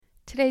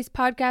Today's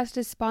podcast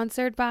is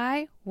sponsored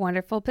by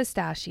Wonderful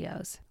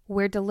Pistachios,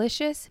 where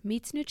delicious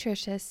meets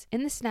nutritious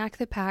in the snack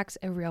that packs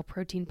a real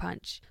protein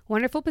punch.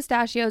 Wonderful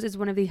Pistachios is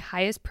one of the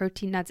highest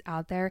protein nuts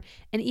out there,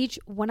 and each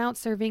 1 ounce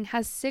serving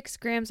has 6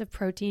 grams of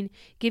protein,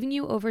 giving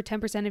you over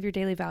 10% of your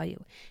daily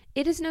value.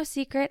 It is no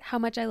secret how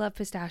much I love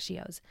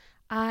pistachios.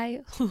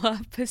 I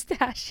love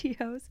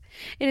pistachios.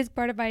 It is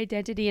part of my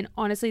identity, and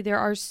honestly, there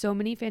are so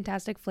many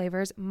fantastic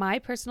flavors. My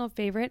personal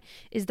favorite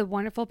is the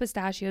Wonderful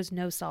Pistachios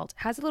No Salt.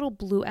 It has a little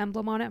blue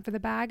emblem on it for the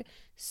bag.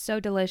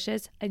 So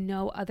delicious. I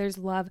know others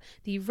love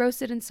the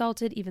roasted and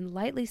salted, even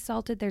lightly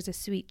salted. There's a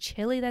sweet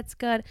chili that's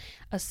good,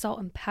 a salt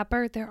and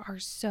pepper. There are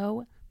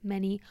so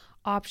many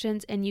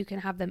options, and you can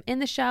have them in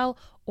the shell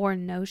or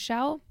no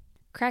shell.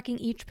 Cracking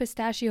each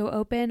pistachio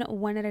open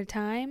one at a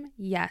time?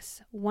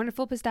 Yes.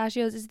 Wonderful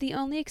Pistachios is the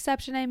only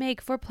exception I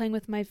make for playing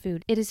with my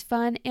food. It is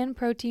fun and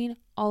protein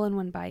all in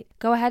one bite.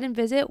 Go ahead and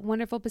visit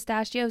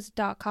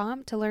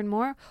wonderfulpistachios.com to learn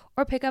more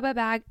or pick up a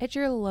bag at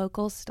your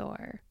local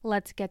store.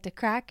 Let's get to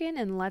cracking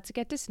and let's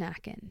get to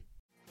snacking.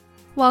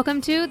 Welcome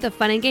to the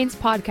Fun and Gains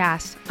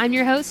podcast. I'm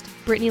your host,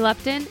 Brittany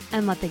Lupton,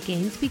 and let the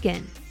gains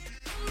begin.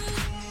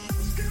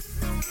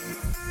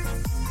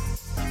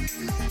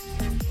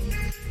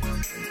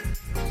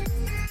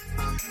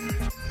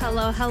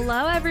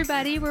 Hello,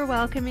 everybody. We're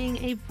welcoming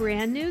a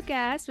brand new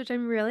guest, which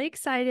I'm really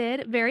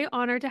excited, very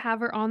honored to have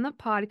her on the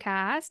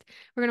podcast.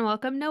 We're going to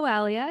welcome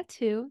Noelia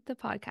to the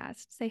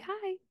podcast. Say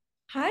hi.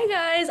 Hi,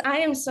 guys. I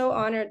am so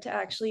honored to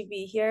actually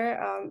be here.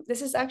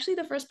 This is actually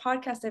the first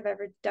podcast I've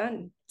ever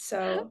done.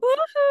 So,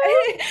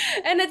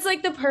 and it's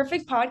like the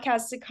perfect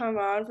podcast to come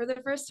on for the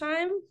first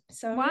time.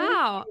 So,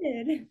 wow. I'm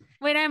really excited.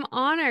 Wait, I'm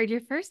honored.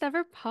 Your first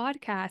ever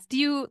podcast. Do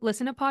you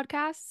listen to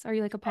podcasts? Are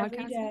you like a podcaster?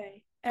 Every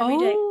day. Every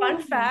day.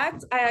 Fun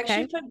fact, I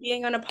actually put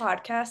being on a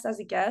podcast as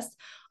a guest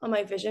on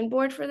my vision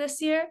board for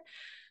this year.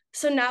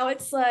 So now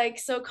it's like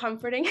so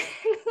comforting,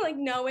 like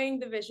knowing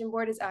the vision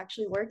board is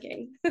actually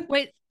working.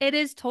 Wait, it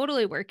is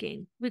totally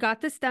working. We got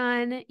this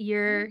done.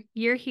 You're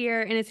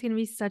here, and it's going to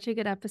be such a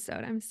good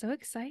episode. I'm so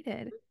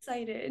excited.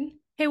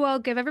 Hey, well,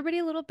 give everybody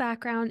a little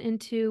background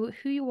into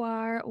who you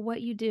are,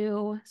 what you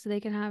do, so they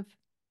can have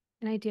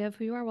an idea of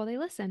who you are while they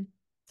listen.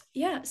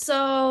 Yeah,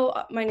 so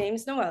my name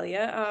is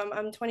Noelia.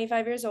 I'm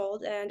 25 years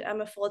old, and I'm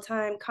a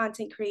full-time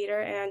content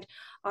creator and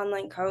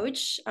online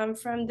coach. I'm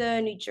from the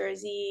New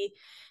Jersey,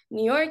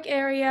 New York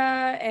area,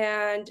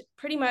 and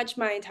pretty much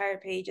my entire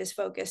page is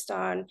focused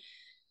on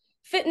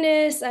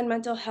fitness and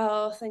mental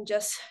health and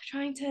just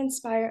trying to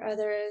inspire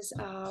others.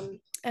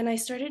 And I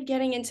started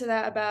getting into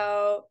that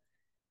about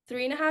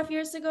 3.5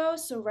 years ago.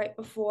 So right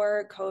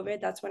before COVID,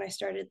 that's when I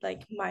started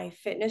like my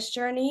fitness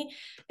journey.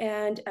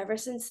 And ever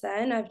since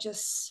then, I've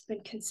just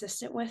been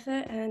consistent with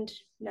it and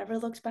never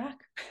looked back.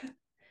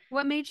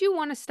 What made you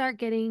want to start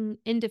getting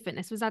into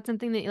fitness? Was that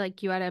something that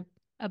like you had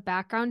a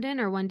background in,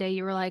 or one day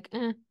you were like,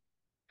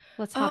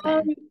 let's hop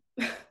in?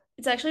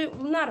 It's actually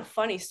not a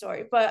funny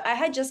story, but I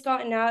had just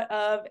gotten out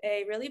of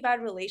a really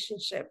bad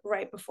relationship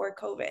right before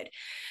COVID.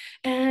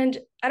 And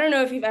I don't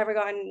know if you've ever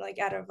gotten like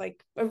out of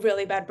like a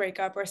really bad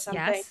breakup or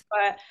something, Yes.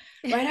 but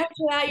right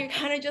after that, you're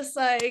kind of just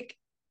like,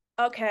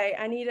 okay,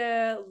 I need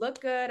to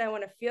look good. I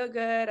want to feel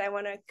good. I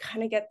want to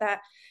kind of get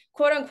that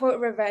quote unquote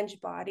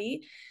revenge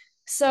body.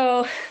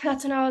 So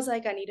that's when I was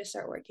like, I need to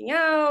start working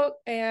out.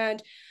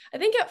 And I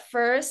think at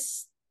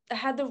first I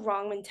had the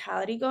wrong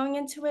mentality going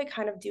into it,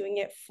 kind of doing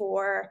it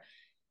for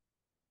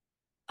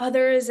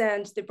others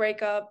and the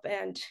breakup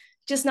and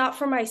just not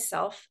for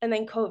myself. And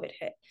then COVID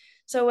hit.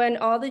 So when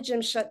all the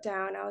gyms shut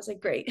down, I was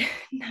like, great,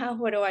 now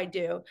what do I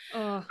do?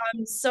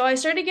 So I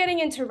started getting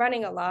into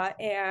running a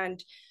lot,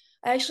 and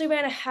I actually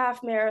ran a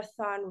half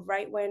marathon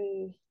right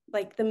when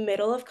like the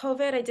middle of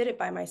COVID. I did it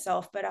by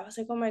myself, but I was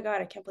like, oh my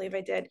God, I can't believe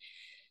I did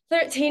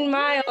 13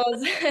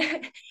 miles.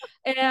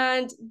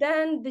 And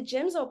then the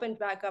gyms opened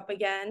back up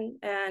again,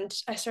 and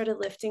I started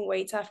lifting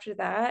weights after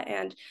that.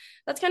 And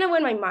that's kind of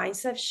when my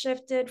mindset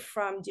shifted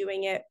from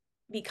doing it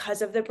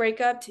because of the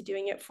breakup to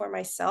doing it for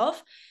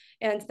myself.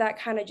 And that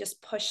kind of just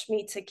pushed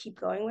me to keep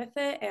going with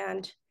it.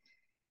 And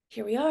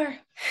here we are,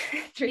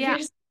 3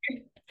 years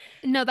later.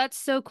 No, that's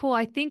so cool.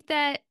 I think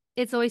that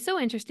it's always so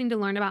interesting to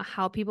learn about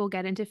how people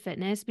get into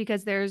fitness,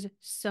 because there's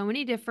so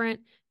many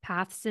different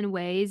paths and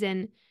ways.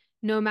 And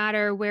no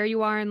matter where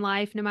you are in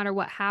life, no matter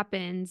what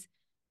happens,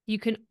 you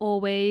can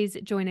always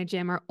join a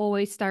gym or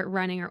always start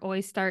running or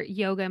always start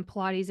yoga and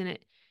Pilates. And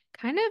it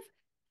kind of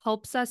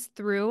helps us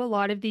through a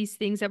lot of these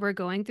things that we're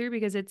going through,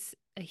 because it's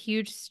a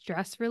huge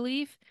stress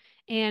relief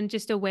and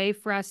just a way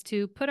for us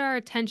to put our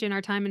attention,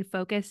 our time and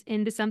focus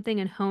into something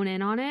and hone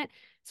in on it.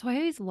 So I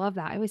always love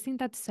that. I always think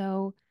that's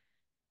so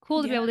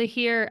cool to be able to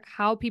hear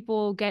how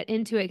people get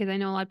into it, because I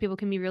know a lot of people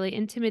can be really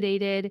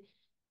intimidated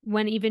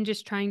when even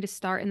just trying to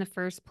start in the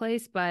first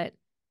place. But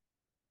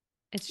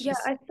it's just,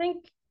 I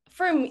think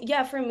for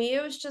me,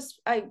 it was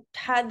just I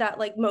had that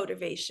like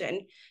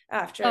motivation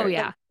after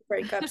the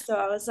breakup. So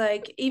I was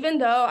like, even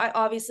though I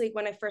obviously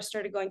when I first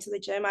started going to the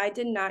gym, I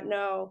did not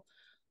know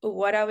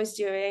what I was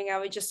doing. I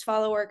would just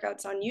follow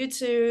workouts on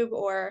YouTube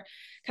or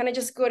kind of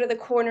just go to the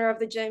corner of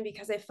the gym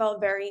because I felt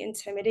very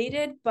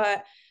intimidated.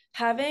 But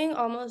having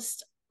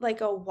almost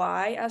like a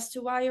why as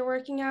to why you're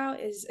working out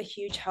is a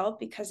huge help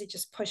because it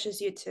just pushes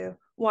you to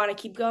want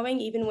to keep going,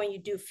 even when you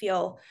do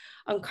feel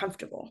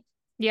uncomfortable.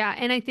 Yeah,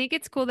 and I think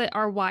it's cool that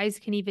our whys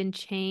can even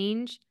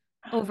change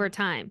over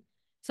time.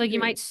 So like you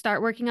Agreed. might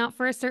start working out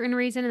for a certain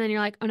reason and then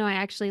you're like, "Oh no, I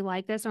actually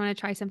like this. I want to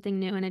try something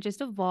new." And it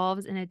just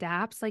evolves and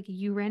adapts. Like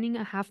you running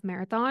a half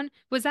marathon.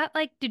 Was that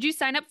like did you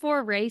sign up for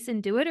a race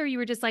and do it or you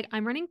were just like,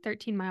 "I'm running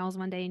 13 miles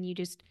one day," and you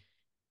just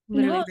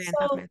literally No, ran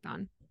half so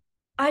marathon?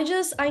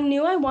 I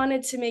knew I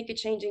wanted to make a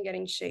change and get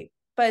in shape.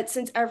 But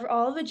since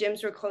all of the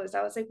gyms were closed,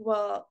 I was like,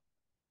 well,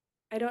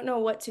 I don't know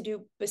what to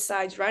do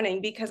besides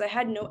running because I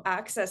had no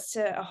access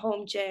to a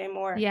home gym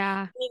or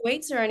Yeah. any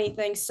weights or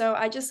anything. So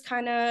I just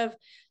kind of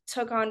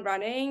took on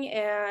running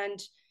and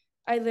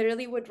I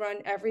literally would run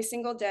every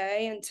single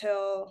day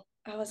until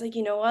I was like,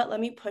 you know what? Let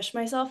me push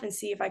myself and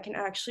see if I can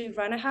actually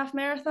run a half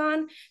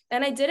marathon.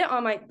 And I did it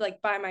on my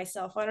like by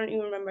myself. I don't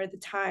even remember the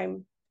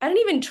time. I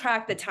didn't even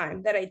track the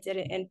time that I did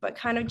it in, but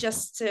kind of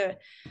just to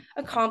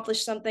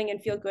accomplish something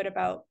and feel good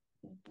about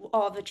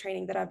all the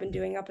training that I've been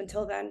doing up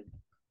until then.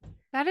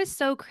 That is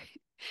so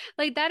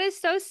like that is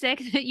so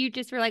sick that you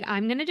just were like,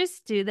 I'm gonna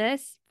just do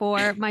this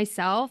for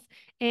myself.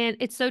 And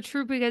it's so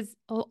true because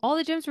all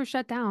the gyms were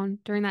shut down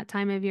during that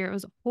time of year. It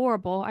was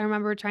horrible. I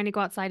remember trying to go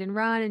outside and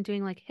run and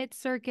doing like hit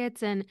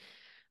circuits and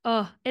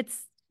oh,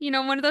 it's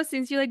one of those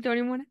things you like don't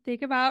even want to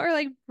think about or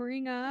like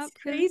bring It's up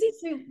because crazy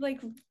to like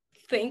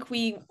think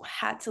we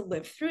had to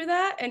live through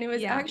that. And it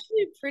was yeah,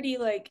 actually pretty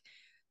like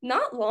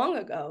not long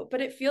ago,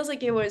 but it feels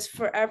like it was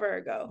forever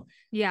ago.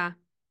 yeah,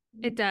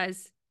 it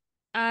does.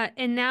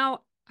 And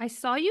now I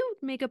saw you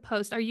make a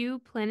post. Are you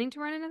planning to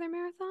run another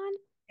marathon?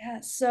 Yeah.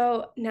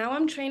 So now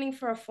I'm training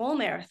for a full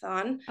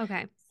marathon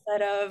Okay.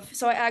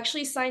 so I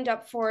actually signed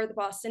up for the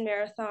Boston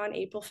Marathon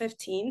April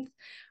 15th.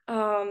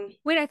 Um,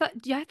 Wait, I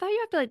thought you have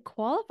to like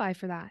qualify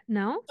for that.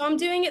 No? so I'm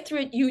doing it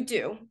through you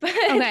do, but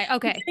I'm Okay,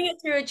 okay. doing it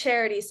through a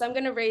charity. So I'm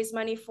going to raise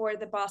money for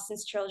the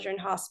Boston's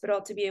Children's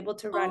Hospital to be able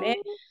to run it.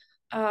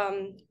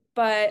 Oh,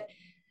 But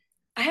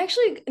I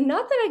actually,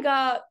 not that I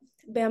got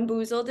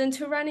bamboozled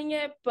into running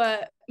it,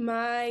 but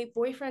my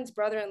boyfriend's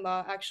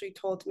brother-in-law actually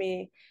told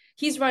me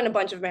he's run a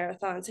bunch of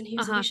marathons and he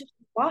was like, you uh-huh. should do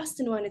the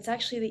Boston one. It's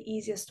actually the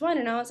easiest one.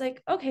 And I was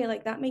like, okay,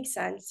 like that makes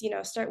sense.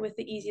 Start with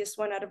the easiest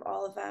one out of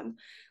all of them.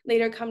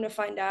 Later, come to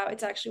find out,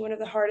 it's actually one of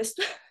the hardest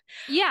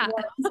Yeah.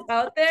 ones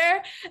out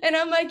there. And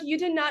I'm like, you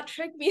did not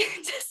trick me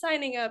into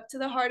signing up to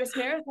the hardest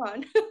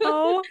marathon.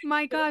 Oh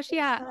my gosh,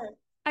 yeah.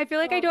 I feel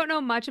like I Um, don't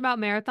know much about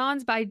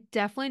marathons, but I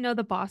definitely know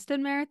the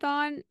Boston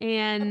Marathon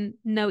and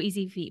no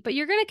easy feat. But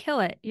you're gonna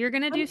kill it. You're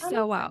gonna do I'm so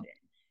excited. well.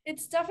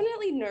 It's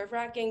definitely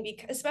nerve-wracking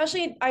because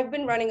especially I've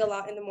been running a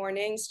lot in the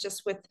mornings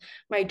just with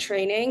my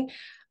training.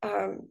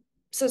 Um,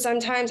 so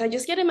sometimes I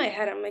just get in my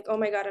head, I'm like, oh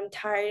my God, I'm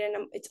tired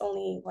and it's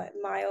only what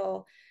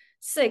mile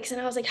 6. And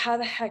I was like, how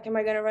the heck am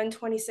I gonna run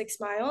 26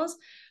 miles?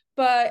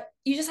 But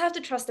you just have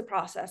to trust the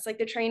process. Like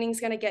the training's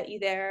gonna get you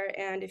there.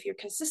 And if you're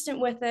consistent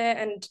with it,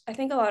 and I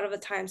think a lot of the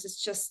times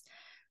it's just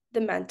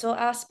the mental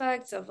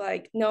aspects of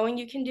like knowing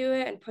you can do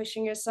it and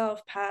pushing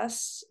yourself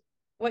past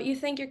what you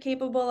think you're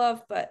capable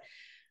of. But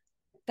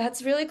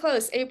that's really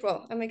close.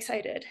 April. I'm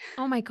excited.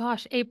 Oh my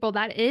gosh, April,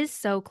 that is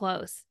so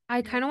close.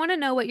 I Yeah. kind of want to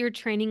know what your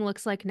training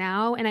looks like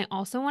now. And I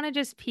also want to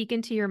just peek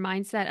into your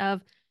mindset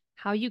of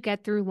how you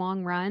get through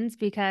long runs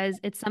because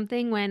it's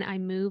something when I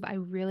move, I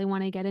really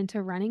want to get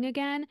into running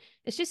again.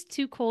 It's just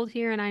too cold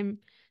here and I'm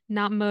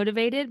not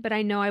motivated, but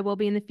I know I will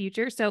be in the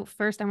future. So,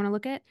 first, I want to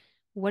look at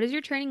what does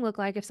your training look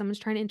like if someone's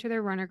trying to enter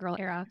their runner girl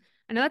era?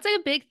 I know that's like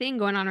a big thing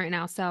going on right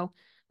now. So,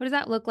 what does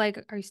that look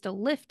like? Are you still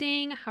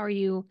lifting? How are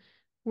you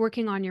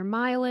working on your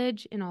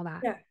mileage and all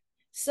that? Yeah.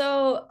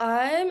 So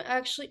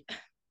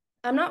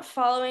I'm not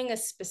following a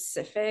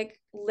specific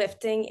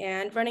lifting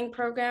and running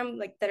program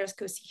like that is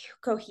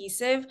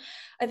cohesive.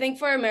 I think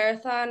for a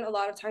marathon, a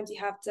lot of times you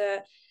have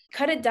to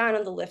cut it down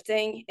on the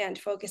lifting and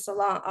focus a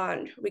lot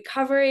on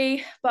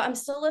recovery. But I'm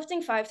still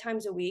lifting 5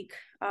 times a week.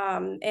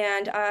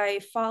 And I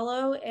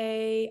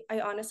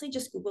honestly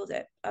just Googled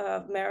it,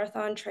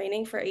 marathon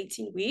training for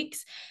 18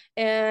 weeks.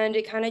 And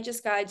it kind of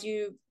just guides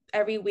you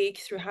every week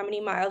through how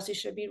many miles you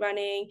should be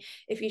running,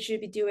 if you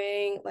should be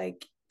doing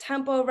like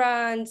tempo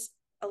runs,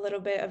 a little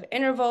bit of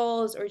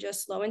intervals or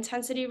just low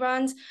intensity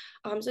runs.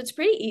 So it's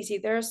pretty easy.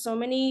 There are so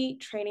many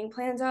training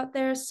plans out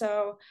there.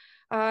 So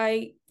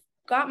I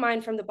got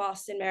mine from the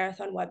Boston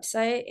Marathon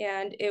website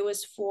and it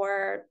was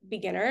for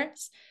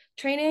beginners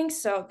training.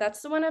 So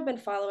that's the one I've been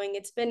following.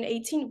 It's been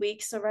 18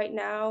 weeks. So right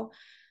now,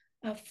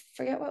 I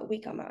forget what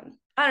week I'm on.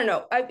 I don't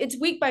know. It's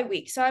week by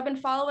week. So I've been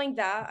following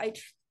that.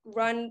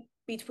 Run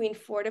between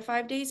 4 to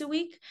 5 days a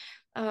week.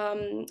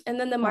 And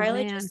then the Oh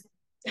mileage man. is,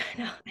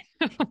 no,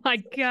 Oh my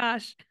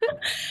gosh.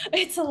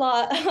 it's a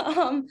lot.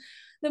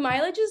 The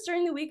mileages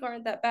during the week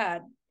aren't that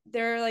bad.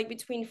 they're like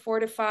between 4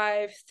 to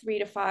 5, 3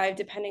 to 5,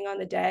 depending on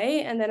the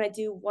day. And then I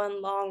do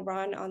one long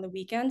run on the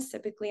weekends,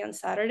 typically on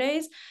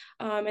Saturdays.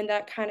 And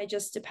that kind of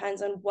just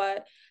depends on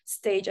what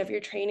stage of your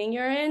training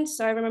you're in.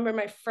 So I remember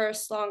my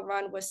first long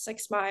run was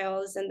 6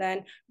 miles. And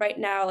then right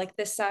now, like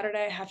this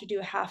Saturday, I have to do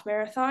a half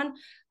marathon.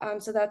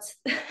 So that's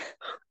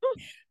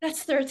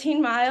that's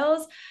 13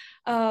 miles.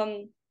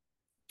 Um,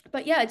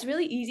 but yeah, it's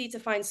really easy to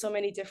find so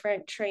many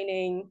different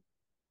training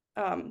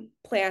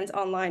plans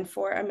online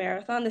for a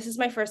marathon. This is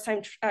my first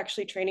time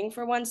actually training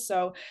for one,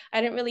 so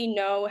I didn't really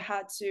know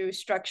how to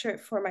structure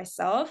it for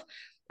myself.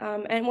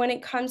 And when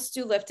it comes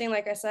to lifting,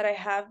 like I said, I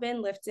have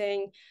been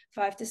lifting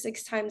 5 to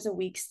 6 times a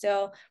week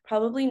still,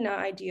 probably not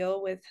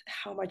ideal with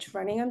how much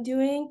running I'm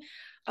doing.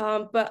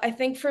 But I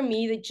think for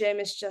me, the gym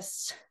is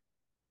just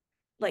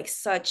like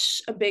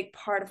such a big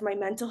part of my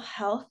mental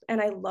health,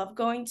 and I love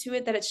going to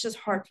it, that it's just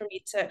hard for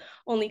me to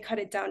only cut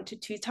it down to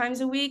 2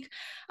 times a week.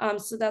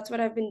 So that's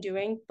what I've been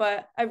doing,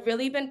 but I've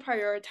really been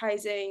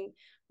prioritizing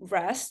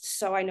rest,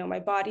 so I know my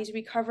body's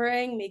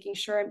recovering, making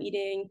sure I'm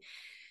eating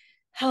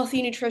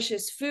healthy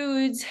nutritious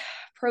foods,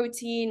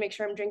 protein, make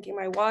sure I'm drinking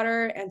my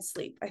water, and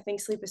sleep. I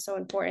think sleep is so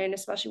important,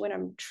 especially when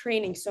I'm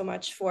training so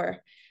much for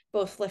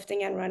both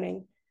lifting and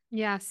running.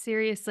 Yeah,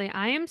 seriously.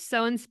 I am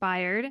so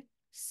inspired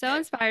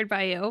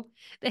by you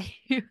that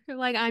you're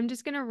like, I'm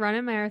just gonna run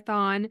a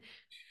marathon,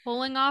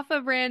 pulling off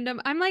a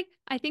random. I'm like,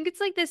 I think it's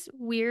like this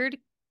weird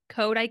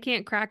code I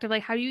can't crack of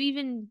like, how do you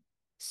even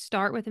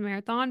start with a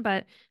marathon?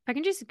 But if I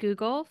can just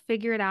Google,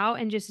 figure it out,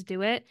 and just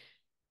do it,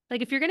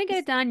 like if you're gonna get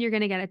it done, you're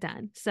gonna get it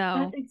done.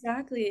 So,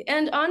 Exactly.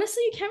 And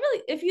honestly, you can't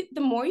really, if you, the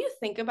more you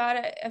think about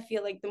it, I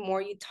feel like the more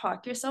you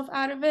talk yourself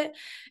out of it.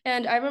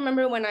 And I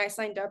remember when I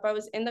signed up, I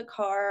was in the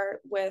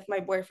car with my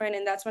boyfriend,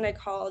 and that's when I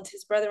called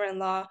his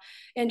brother-in-law.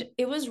 And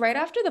it was right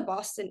after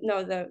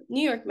the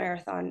New York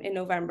Marathon in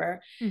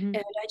November. mhm. And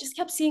I just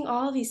kept seeing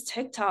all of these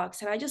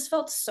TikToks, and I just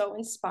felt so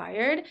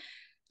inspired.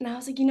 And I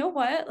was like, you know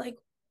what? Like,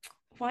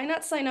 why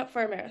not sign up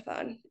for a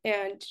marathon?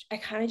 And I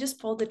kind of just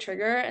pulled the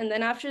trigger. And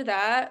then after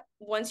that,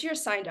 once you're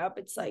signed up,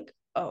 it's like,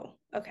 oh,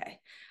 okay,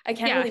 I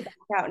can't Yeah, really back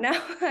out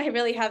now. I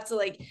really have to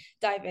like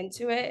dive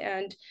into it,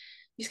 and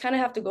you just kind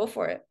of have to go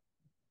for it.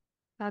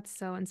 that's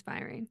so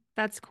inspiring.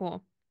 That's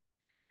cool.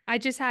 I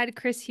just had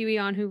Chris Huey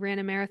on who ran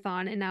a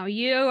marathon, and now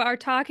you are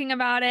talking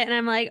about it, and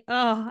I'm like,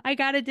 oh, I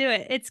gotta do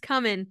it. It's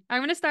coming.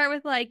 I'm gonna start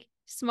with like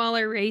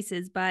smaller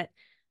races, but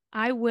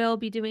I will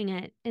be doing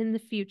it in the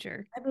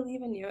future. I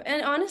believe in you.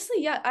 And honestly,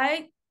 yeah,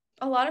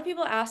 a lot of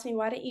people ask me,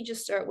 why don't you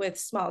just start with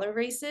smaller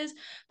races?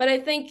 But I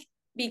think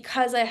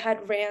because I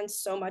had ran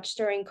so much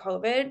during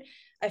COVID,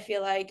 I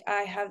feel like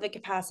I have the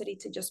capacity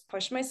to just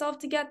push myself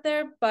to get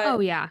there. Oh,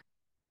 But yeah.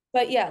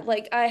 yeah,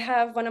 like I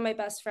have one of my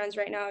best friends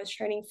right now is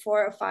training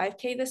for a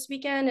 5K this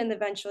weekend, and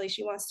eventually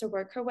she wants to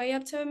work her way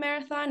up to a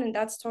marathon, and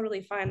that's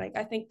totally fine. Like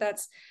I think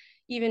that's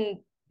even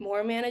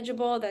more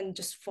manageable than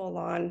just full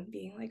on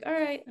being like, all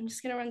right, I'm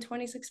just gonna run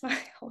 26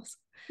 miles.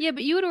 Yeah,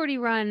 but you had already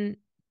run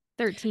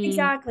 13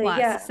 Exactly. plus,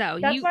 Yeah. so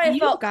That's you why I you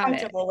felt got it.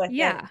 comfortable with it.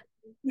 Yeah.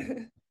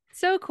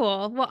 So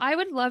cool. Well, I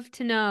would love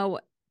to know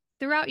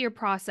throughout your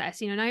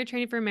process, now you're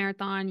training for a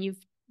marathon, you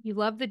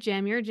love the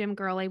gym, you're a gym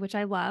girly, which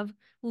I love.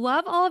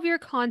 Love all of your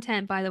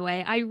content, by the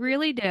way. I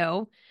really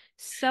do.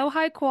 So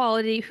high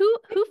quality. Who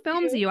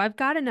films you? I've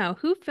got to know.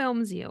 Who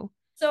films you?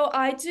 So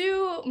I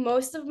do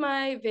most of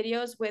my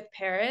videos with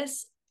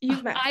Paris.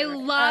 You've met I her.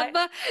 love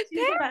She's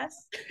the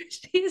best.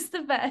 She's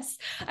the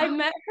best. I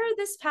met her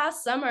this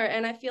past summer,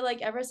 and I feel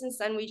like ever since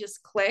then we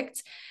just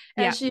clicked.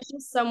 And Yeah. she's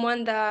just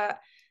someone that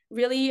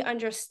really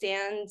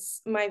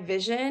understands my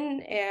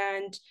vision.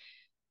 And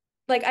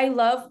like I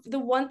love, the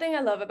one thing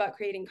I love about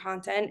creating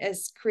content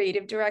is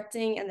creative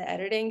directing and the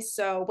editing.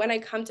 So when I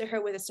come to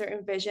her with a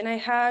certain vision I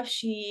have,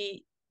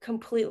 she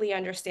completely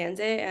understands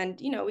it, and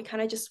we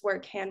kind of just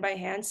work hand by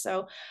hand.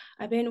 So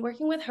I've been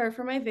working with her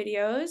for my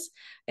videos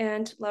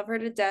and love her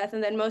to death.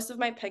 And then most of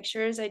my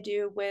pictures I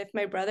do with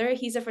my brother.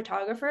 He's a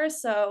photographer,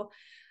 so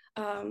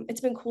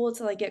it's been cool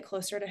to like get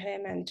closer to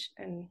him and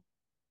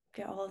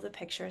get all of the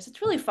pictures.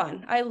 It's really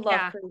fun. I love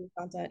Yeah. creating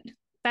content.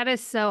 That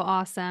is so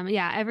awesome.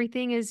 Yeah,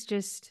 everything is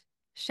just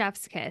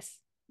chef's kiss.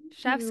 Thank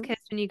Chef's you. kiss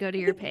when you go to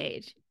your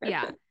page.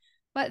 Yeah.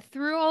 But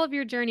through all of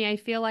your journey, I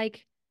feel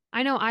like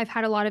I know I've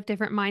had a lot of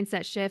different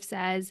mindset shifts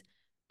as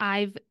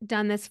I've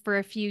done this for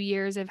a few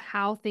years of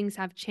how things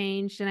have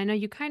changed. And I know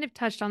you kind of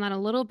touched on that a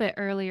little bit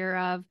earlier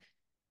of,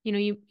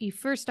 you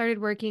first started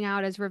working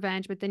out as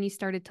revenge, but then you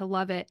started to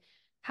love it.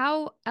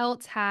 How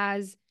else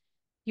has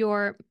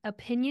your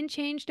opinion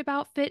changed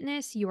about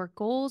fitness, your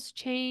goals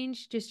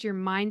changed, just your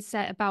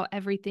mindset about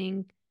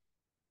everything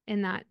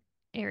in that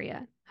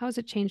area? How has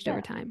it changed over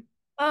Yeah. time?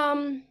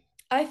 Um,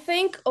 I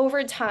think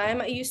over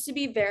time, I used to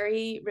be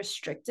very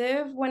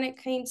restrictive when it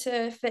came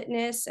to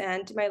fitness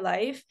and my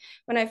life.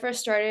 When I first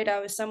started, I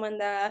was someone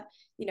that,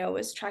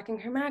 was tracking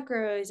her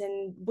macros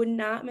and would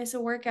not miss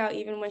a workout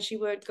even when she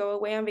would go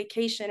away on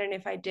vacation. And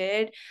if I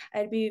did,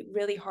 I'd be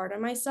really hard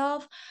on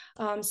myself.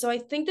 So I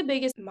think the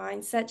biggest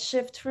mindset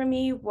shift for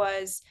me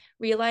was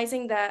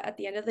realizing that at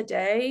the end of the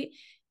day,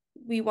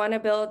 we want to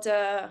build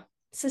a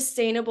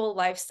sustainable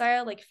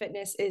lifestyle. Like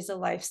fitness is a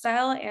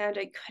lifestyle, and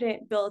I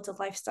couldn't build a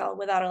lifestyle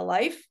without a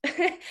life.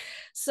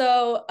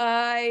 So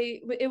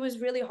it was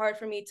really hard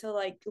for me to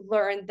like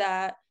learn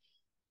that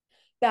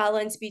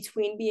balance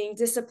between being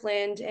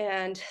disciplined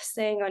and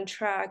staying on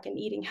track and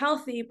eating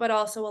healthy, but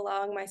also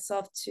allowing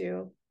myself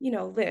to,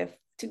 live,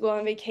 to go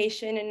on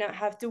vacation and not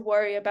have to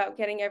worry about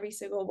getting every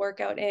single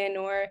workout in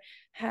or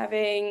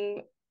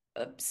having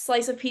a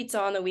slice of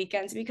pizza on the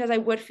weekends, because I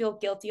would feel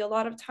guilty a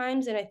lot of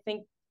times. And I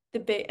think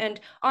and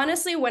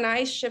honestly, when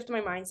I shift my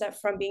mindset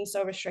from being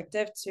so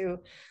restrictive to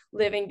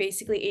living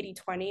basically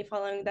 80-20,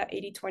 following that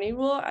 80-20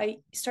 rule, I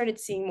started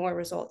seeing more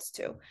results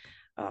too.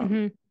 um,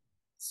 Mm-hmm.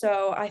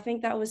 so I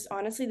think that was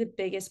honestly the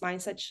biggest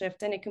mindset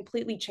shift, and it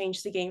completely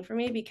changed the game for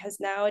me, because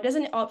now it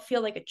doesn't all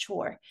feel like a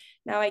chore.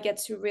 Now I get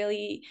to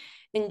really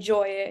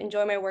enjoy it,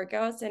 enjoy my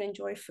workouts, and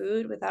enjoy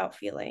food without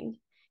feeling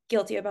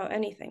guilty about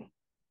anything.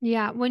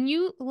 Yeah. When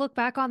you look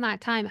back on that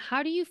time,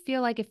 how do you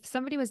feel like if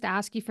somebody was to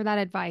ask you for that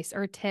advice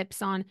or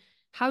tips on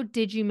how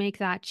did you make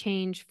that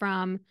change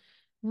from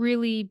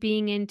really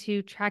being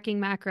into tracking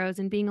macros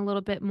and being a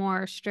little bit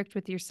more strict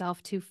with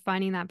yourself to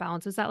finding that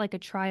balance? Was that like a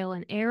trial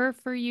and error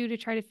for you to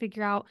try to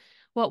figure out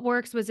what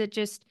works? Was it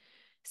just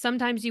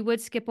sometimes you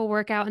would skip a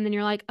workout and then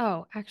you're like,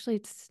 oh, actually,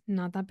 it's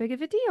not that big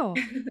of a deal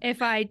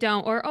if I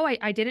don't, or oh,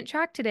 I didn't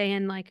track today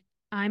and like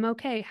I'm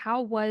okay.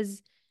 How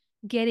was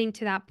getting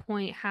to that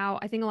point? How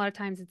I think a lot of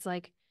times it's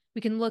like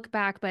we can look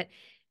back, but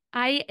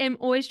I am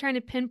always trying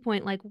to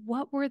pinpoint like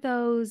what were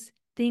those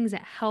things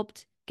that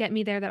helped get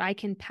me there that I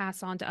can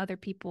pass on to other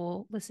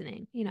people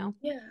listening, you know?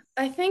 Yeah,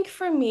 I think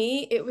for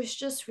me, it was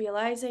just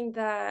realizing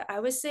that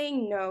I was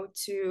saying no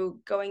to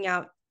going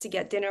out to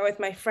get dinner with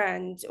my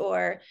friend,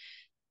 or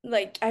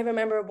like I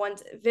remember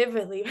once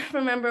vividly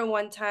remember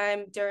one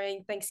time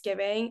during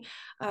Thanksgiving,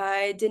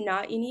 I did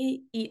not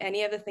eat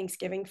any of the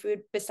Thanksgiving food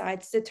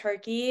besides the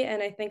turkey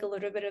and I think a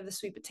little bit of the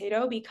sweet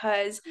potato,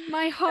 because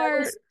My I heart.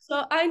 was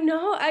so I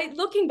know I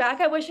looking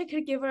back, I wish I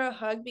could give her a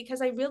hug,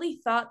 because I really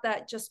thought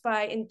that just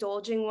by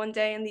indulging one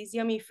day in these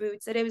yummy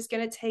foods that it was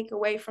going to take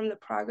away from the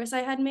progress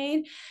I had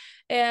made.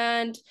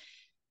 And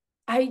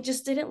I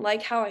just didn't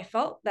like how I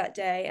felt that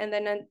day. And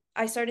then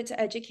I started to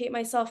educate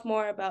myself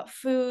more about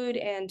food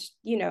and,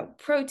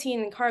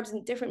 protein and carbs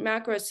and different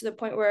macros, to the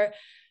point where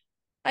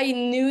I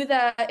knew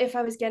that if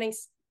I was getting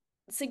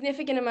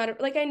significant amount of,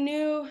 like, I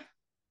knew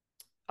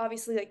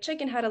obviously like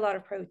chicken had a lot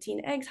of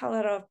protein, eggs had a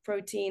lot of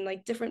protein,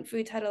 like different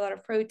foods had a lot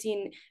of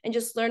protein. And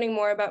just learning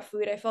more about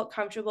food, I felt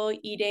comfortable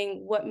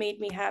eating what made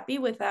me happy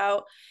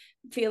without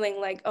feeling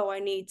like, oh, I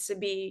need to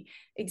be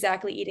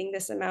exactly eating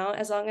this amount.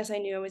 As long as I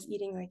knew I was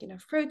eating like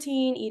enough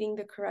protein, eating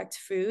the correct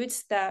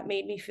foods that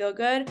made me feel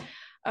good,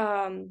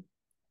 um,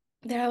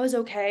 that I was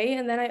okay.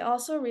 And then I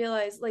also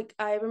realized, like,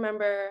 I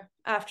remember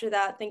after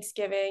that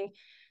Thanksgiving,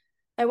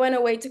 I went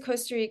away to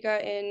Costa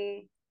Rica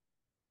in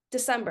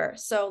December.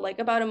 So like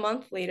about a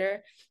month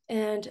later,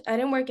 and I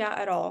didn't work out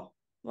at all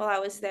while I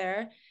was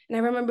there. And I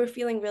remember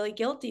feeling really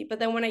guilty. But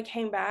then when I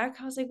came back,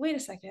 I was like, wait a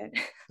second.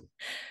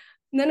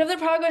 None of the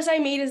progress I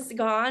made is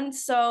gone.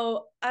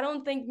 So I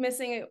don't think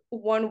missing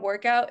one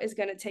workout is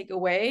going to take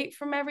away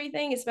from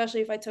everything, especially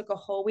if I took a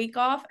whole week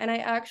off. And I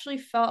actually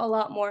felt a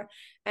lot more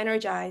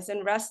energized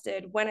and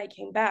rested when I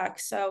came back.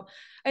 So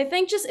I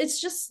think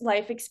it's just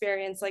life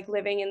experience, like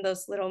living in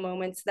those little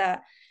moments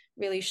that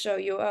really show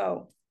you,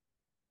 oh,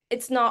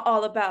 it's not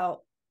all about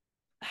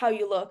how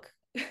you look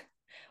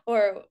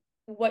or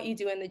what you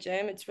do in the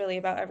gym. It's really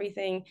about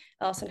everything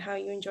else and how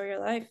you enjoy your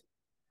life.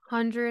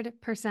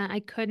 100%. I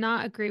could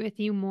not agree with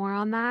you more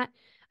on that.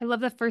 I love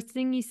the first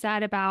thing you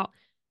said about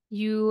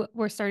you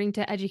were starting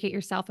to educate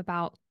yourself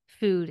about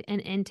food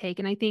and intake.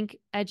 And I think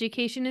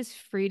education is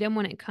freedom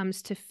when it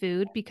comes to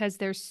food because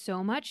there's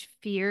so much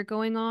fear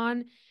going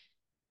on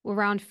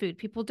around food.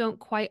 People don't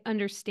quite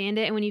understand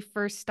it. And when you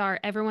first start,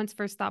 everyone's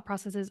first thought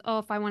process is, oh,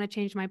 if I want to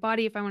change my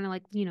body, if I want to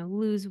like,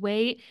 lose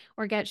weight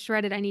or get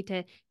shredded, I need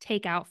to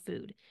take out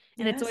food.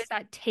 And it's always Yes.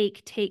 that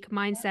take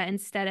mindset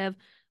instead of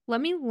let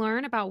me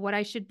learn about what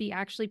I should be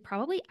actually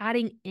probably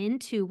adding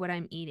into what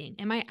I'm eating.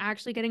 Am I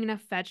actually getting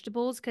enough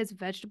vegetables? Because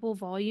vegetable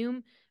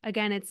volume,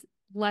 again, it's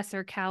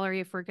lesser calorie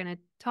if we're going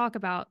to talk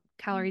about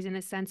calories in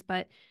a sense,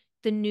 but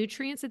the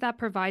nutrients that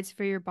provides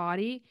for your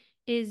body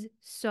is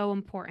so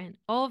important.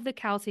 All of the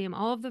calcium,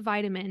 all of the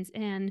vitamins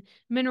and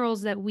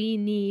minerals that we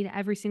need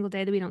every single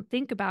day that we don't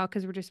think about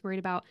because we're just worried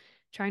about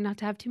trying not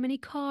to have too many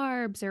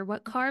carbs or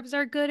what carbs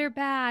are good or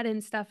bad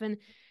and stuff. And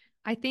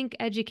I think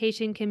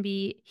education can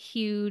be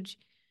huge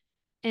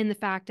in the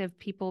fact of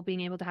people being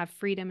able to have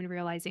freedom and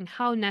realizing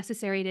how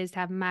necessary it is to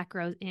have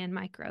macros and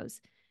micros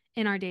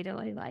in our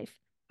day-to-day life.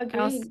 I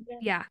also, Agreed. Yeah.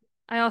 yeah,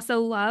 I also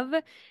love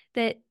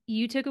that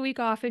you took a week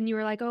off and you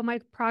were like, oh, my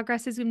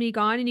progress is gonna be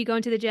gone, and you go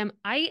into the gym.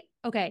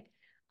 Okay,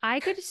 I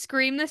could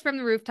scream this from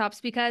the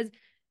rooftops because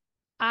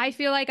I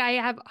feel like I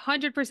have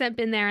 100%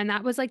 been there. And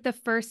that was like the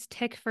first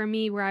tick for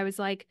me where I was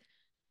like,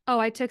 oh,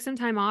 I took some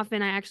time off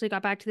and I actually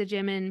got back to the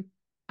gym and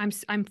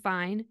I'm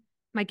fine.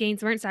 My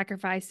gains weren't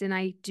sacrificed and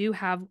I do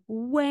have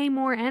way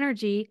more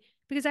energy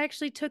because I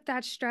actually took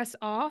that stress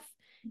off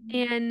Mhm.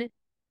 and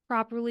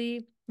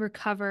properly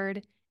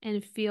recovered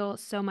and feel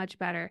so much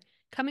better.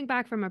 Coming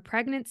back from a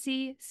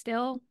pregnancy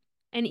still,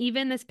 and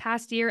even this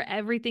past year,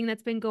 everything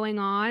that's been going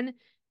on,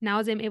 now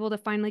as I'm able to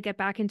finally get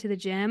back into the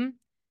gym,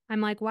 I'm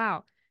like,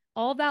 wow,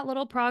 all that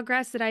little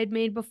progress that I'd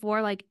made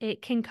before, like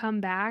it can come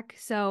back.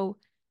 So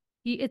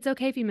it's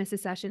okay if you miss a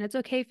session. It's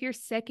okay if you're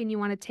sick and you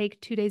want to take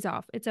 2 days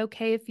off. It's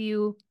okay if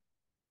you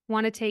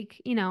want to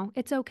take,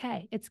 it's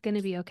okay. It's going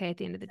to be okay at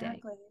the end of the day.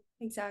 Exactly.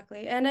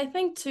 Exactly. And I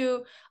think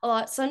too, a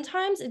lot,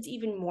 sometimes it's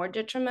even more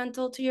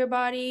detrimental to your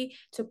body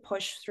to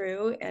push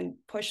through and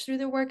push through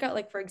the workout.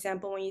 Like, for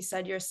example, when you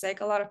said you're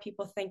sick, a lot of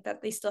people think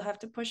that they still have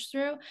to push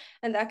through,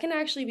 and that can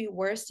actually be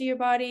worse to your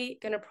body,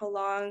 going to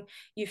prolong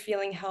you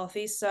feeling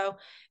healthy. So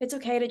it's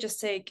okay to just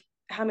take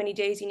how many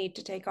days you need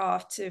to take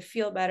off to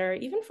feel better,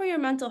 even for your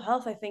mental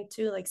health. I think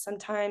too, like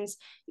sometimes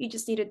you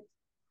just need to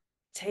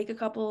take a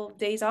couple of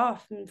days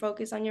off and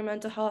focus on your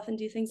mental health and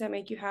do things that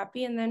make you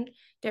happy and then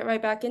get right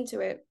back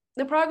into it.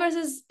 The progress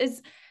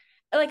is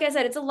like I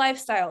said, it's a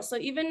lifestyle. So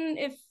even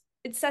if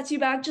it sets you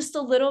back just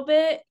a little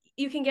bit,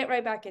 you can get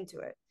right back into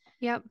it.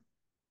 Yep.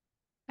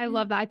 I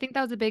love that. I think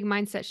that was a big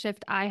mindset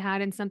shift I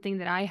had, and something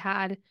that I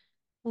had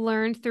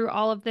learned through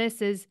all of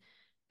this is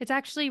it's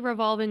actually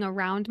revolving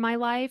around my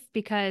life,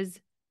 because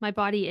my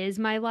body is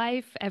my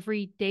life.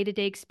 Every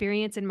day-to-day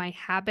experience and my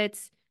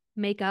habits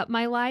make up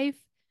my life.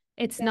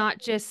 It's not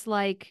Exactly. just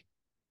like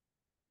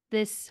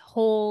this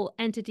whole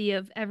entity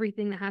of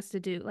everything that has to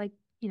do, like,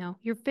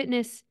 your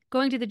fitness,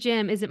 going to the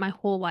gym isn't my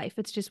whole life.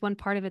 It's just one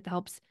part of it that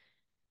helps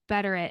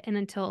better it. And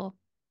until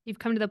you've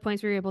come to the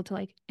points where you're able to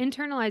like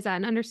internalize that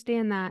and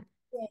understand that,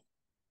 Yeah,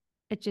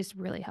 it just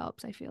really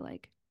helps, I feel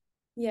like.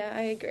 yeah,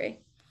 I agree.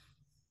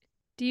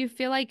 Do you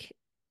feel like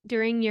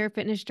during your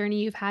fitness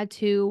journey you've had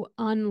to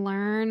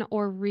unlearn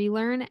or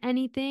relearn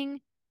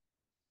anything?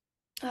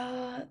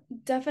 Uh,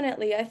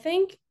 Definitely. I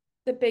think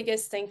the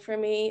biggest thing for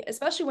me,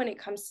 especially when it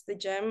comes to the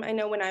gym, I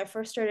know when I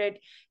first started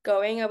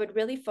going, I would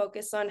really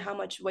focus on how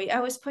much weight I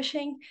was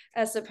pushing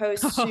as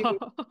opposed to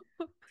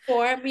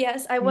form.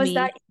 Yes, I was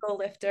that Me. ego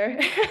lifter.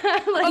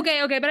 Like,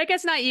 Okay, but I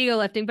guess not ego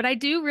lifting, but I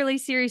do really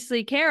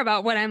seriously care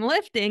about what I'm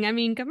lifting. I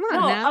mean, come on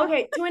no, now.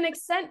 okay, to an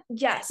extent,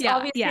 yes. Yeah,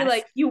 Obviously, yes.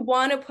 like you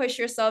want to push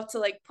yourself to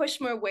like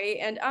push more weight.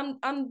 And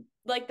I'm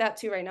like that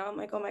too right now. I'm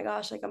like, oh my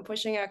gosh, like I'm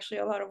pushing actually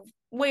a lot of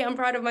weight. I'm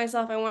proud of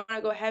myself. I want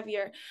to go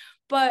heavier.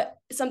 But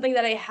something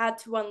that I had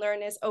to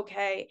unlearn is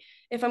okay,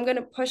 if I'm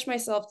gonna push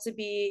myself to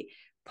be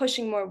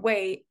pushing more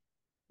weight,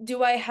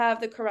 do I have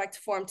the correct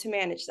form to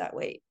manage that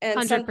weight?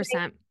 And something,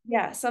 100%.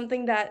 yeah,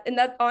 something that, and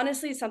that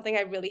honestly is something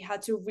I really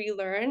had to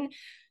relearn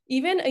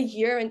even a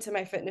year into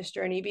my fitness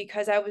journey,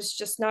 because I was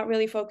just not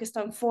really focused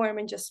on form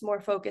and just more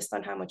focused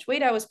on how much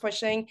weight I was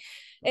pushing.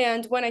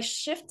 And when I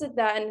shifted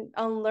that and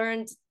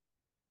unlearned,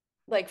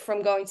 like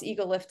from going to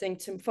ego lifting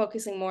to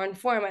focusing more on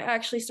form, I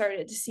actually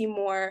started to see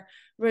more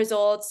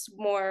results,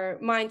 more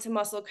mind to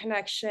muscle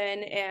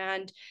connection.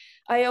 And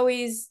I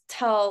always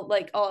tell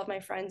like all of my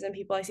friends and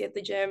people I see at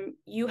the gym,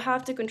 you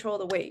have to control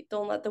the weight.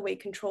 Don't let the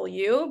weight control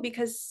you,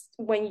 because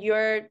when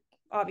you're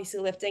obviously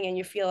lifting and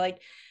you feel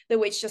like the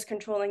weight's just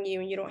controlling you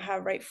and you don't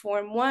have right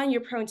form, one,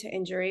 you're prone to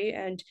injury.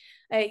 And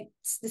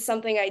it's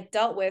something I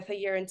dealt with a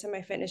year into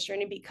my fitness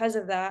journey because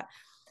of that.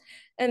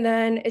 And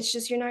then it's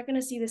just you're not going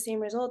to see the same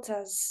results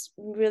as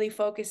really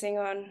focusing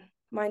on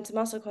mind to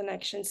muscle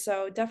connection.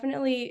 So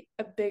definitely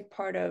a big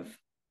part of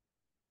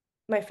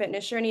my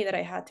fitness journey that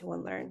I had to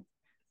unlearn.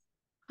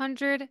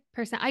 100%.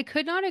 I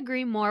could not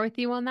agree more with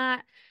you on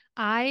that.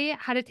 I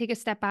had to take a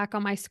step back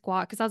on my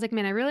squat because I was like,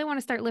 man, I really want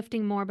to start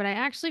lifting more, but I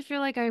actually feel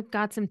like I've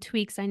got some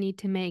tweaks I need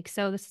to make.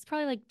 So this is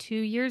probably like 2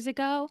 years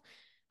ago.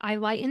 I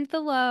lightened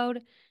the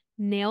load,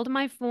 nailed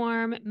my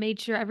form, made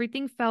sure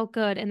everything felt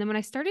good. And then when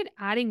I started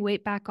adding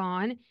weight back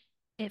on,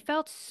 it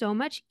felt so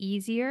much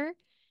easier.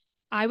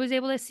 I was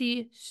able to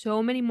see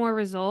so many more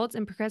results,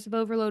 and progressive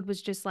overload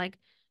was just like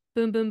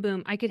boom, boom,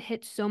 boom. I could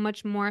hit so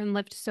much more and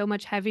lift so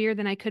much heavier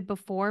than I could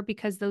before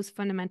because those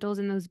fundamentals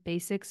and those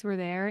basics were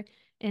there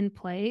in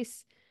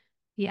place.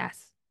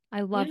 Yes,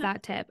 I love Yeah.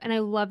 that tip. And I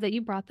love that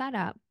you brought that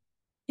up.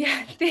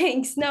 Yeah,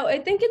 thanks. No, I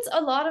think it's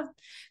a lot of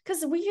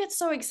because we get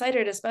so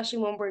excited, especially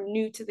when we're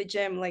new to the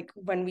gym, like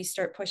when we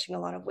start pushing a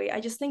lot of weight.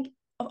 I just think,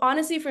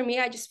 honestly, for me,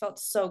 I just felt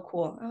so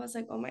cool. I was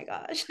like, oh my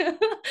gosh.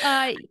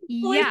 Believe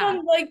Yeah.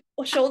 I'm like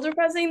shoulder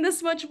pressing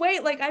this much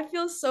weight. Like I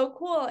feel so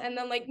cool. And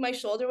then like my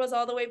shoulder was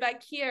all the way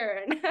back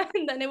here.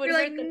 And then it would You're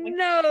like, hurt the next.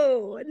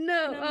 no, And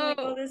no. I'm like,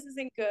 oh, Oh, this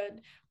isn't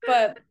good.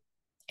 But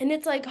and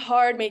it's like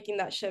hard making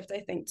that shift, I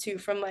think, too,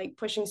 from like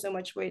pushing so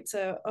much weight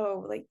to,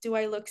 oh, like, do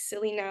I look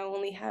silly now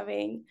only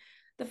having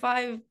the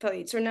 5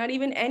 plates or not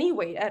even any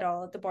weight at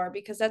all at the bar?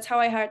 Because that's how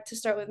I had to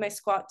start with my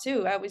squat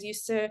too. I was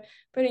used to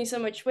putting so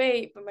much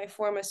weight, but my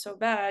form was so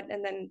bad,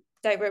 and then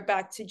divert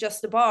back to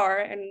just the bar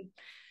and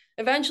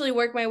eventually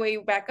work my way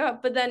back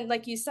up. But then,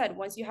 like you said,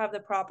 once you have the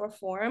proper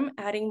form,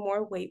 adding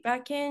more weight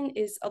back in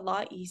is a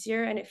lot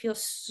easier and it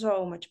feels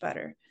so much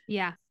better.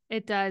 yeah,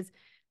 it does.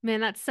 Man,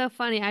 that's so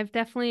funny. I've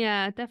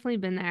definitely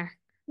been there.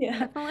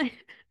 Yeah. Definitely.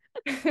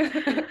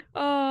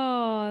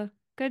 Oh,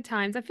 Good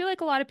times. I feel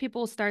like a lot of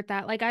people start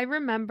that. Like I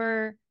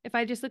remember if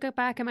I just look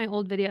back at my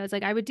old videos,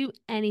 like I would do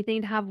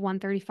anything to have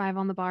 135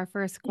 on the bar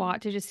for a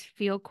squat to just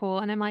feel cool.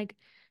 And I'm like,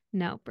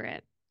 no,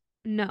 Britt,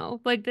 no,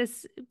 like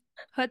this,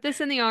 put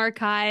this in the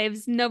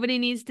archives. Nobody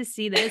needs to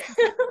see this. This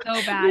is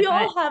so bad.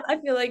 But I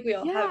feel like we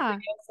all have yeah,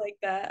 videos like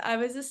that. I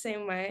was the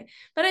same way.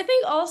 But I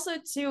think also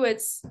too,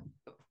 it's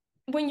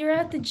when you're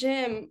at the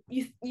gym,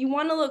 you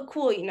want to look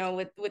cool,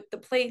 with the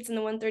plates and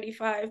the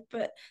 135.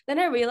 But then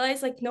I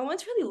realized like no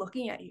one's really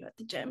looking at you at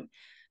the gym. no,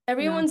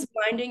 Everyone's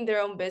minding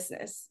their own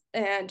business.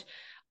 And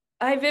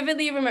I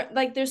vividly remember,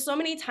 like, there's so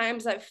many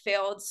times I've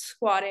failed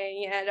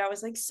squatting and I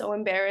was like so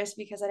embarrassed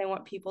because I didn't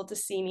want people to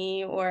see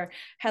me or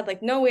had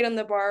like no weight on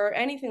the bar or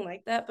anything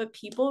like that. But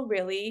people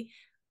really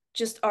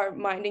just are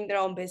minding their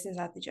own business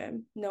at the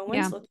gym. No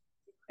yeah, one's looking.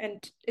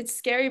 And it's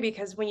scary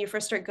because when you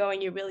first start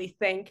going, you really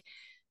think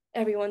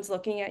everyone's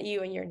looking at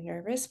you and you're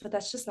nervous, but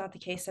that's just not the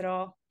case at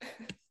all.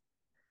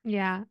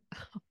 yeah.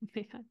 Oh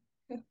man.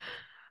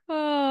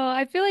 Oh,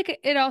 I feel like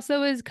it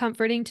also is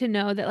comforting to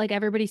know that like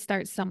everybody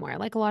starts somewhere.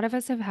 Like a lot of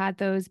us have had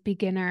those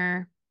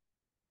beginner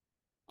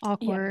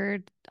Yeah.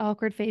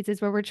 awkward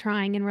phases where we're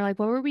trying and we're like,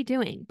 what were we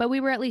doing? But we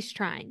were at least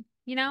trying,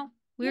 you know?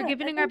 We were Yeah. I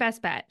giving our think,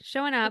 best bet,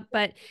 showing up,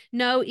 but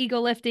no ego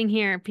lifting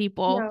here,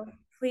 people. no,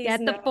 please, no.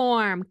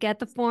 Get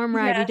the form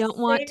right. We Yes. don't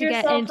want Save to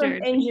get yourself from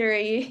injured.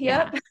 injury.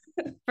 Yeah, Yep.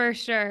 for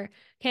sure.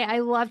 Okay, I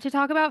love to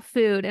talk about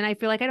food, and I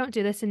feel like I don't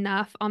do this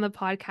enough on the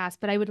podcast,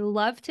 but I would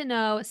love to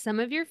know some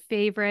of your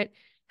favorite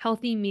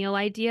healthy meal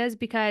ideas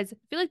because I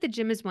feel like the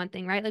gym is one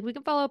thing, right? Like we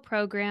can follow a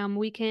program,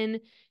 we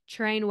can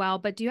train well,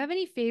 but do you have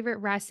any favorite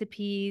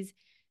recipes,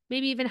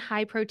 maybe even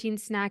high protein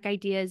snack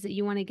ideas that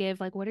you want to give?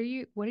 Like what are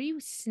you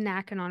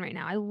snacking on right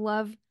now? I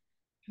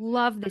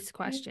love this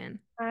question.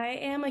 I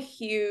am a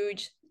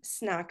huge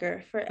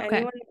snacker. For Okay.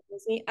 anyone that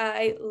knows me,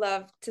 I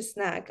love to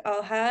snack.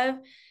 I'll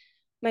have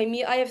my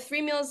meal. I have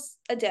 3 meals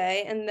a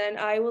day, and then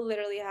I will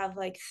literally have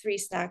like 3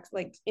 snacks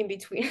like in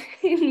between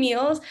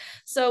meals.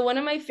 So one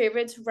of my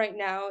favorites right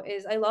now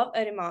is I love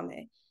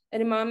edamame.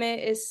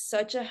 Edamame is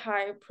such a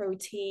high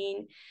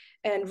protein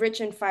and rich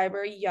in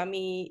fiber,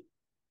 yummy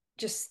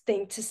just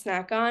thing to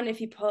snack on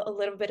if you put a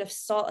little bit of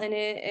salt in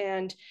it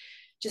and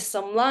just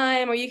some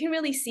lime, or you can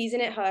really season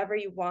it however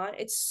you want.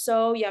 It's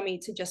so yummy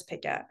to just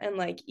pick at and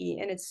like eat,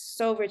 and it's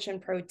so rich in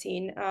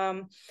protein.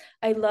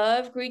 I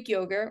love Greek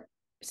yogurt.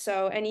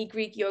 So any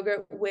Greek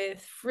yogurt with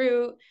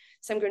fruit,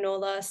 some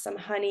granola, some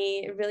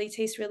honey, it really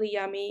tastes really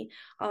yummy.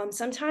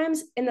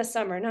 Sometimes in the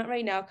summer, not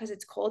right now because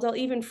it's cold, I'll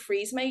even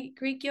freeze my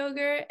Greek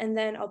yogurt and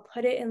then I'll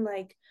put it in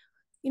like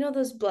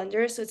those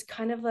blenders, so it's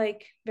kind of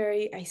like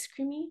very ice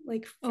creamy,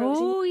 like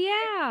frozen. Oh,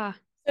 yeah.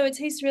 So it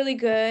tastes really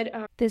good.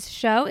 This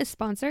show is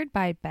sponsored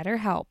by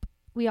BetterHelp.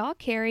 We all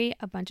carry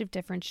a bunch of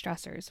different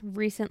stressors.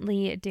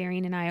 Recently,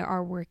 Darian and I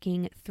are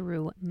working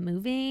through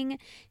moving,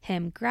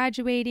 him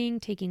graduating,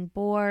 taking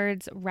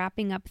boards,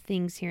 wrapping up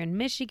things here in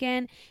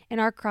Michigan, and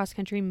our cross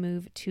country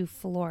move to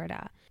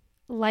Florida.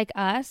 Like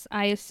us,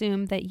 I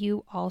assume that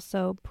you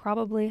also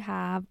probably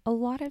have a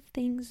lot of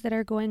things that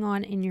are going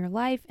on in your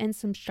life and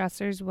some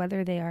stressors,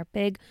 whether they are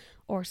big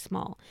or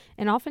small.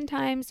 And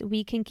oftentimes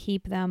we can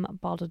keep them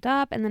bottled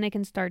up and then it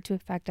can start to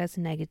affect us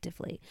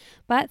negatively.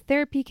 But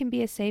therapy can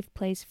be a safe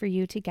place for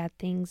you to get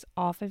things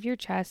off of your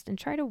chest and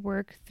try to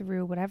work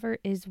through whatever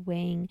is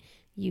weighing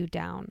you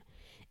down.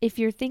 If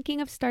you're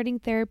thinking of starting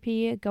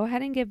therapy, go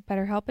ahead and give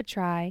BetterHelp a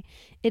try.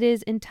 It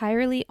is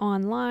entirely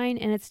online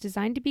and it's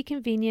designed to be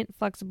convenient,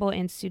 flexible,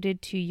 and suited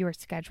to your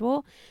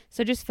schedule.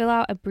 So just fill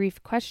out a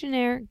brief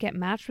questionnaire, get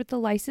matched with a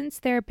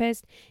licensed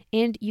therapist,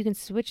 and you can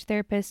switch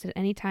therapists at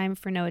any time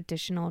for no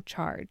additional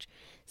charge.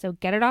 So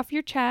get it off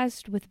your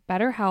chest with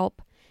BetterHelp.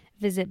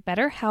 Visit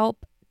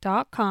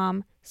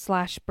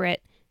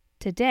betterhelp.com/Brit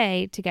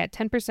today to get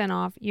 10%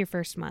 off your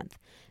first month.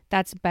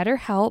 That's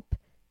BetterHelp,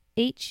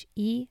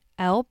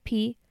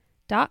 HELP.com/Brit.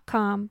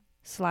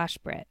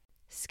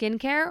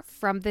 Skincare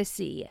from the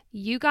sea.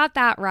 You got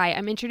that right.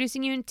 I'm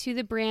introducing you into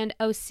the brand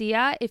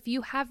Osea. If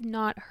you have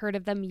not heard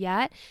of them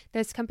yet,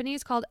 this company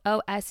is called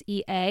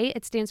OSEA.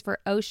 It stands for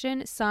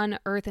Ocean, Sun,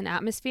 Earth, and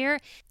Atmosphere,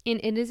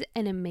 and it is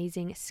an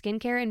amazing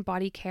skincare and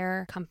body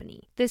care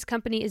company. This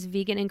company is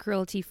vegan and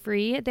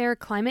cruelty-free. They're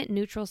climate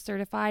neutral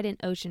certified and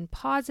ocean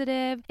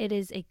positive. It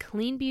is a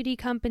clean beauty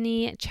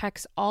company. It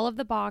checks all of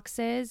the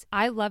boxes.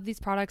 I love these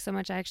products so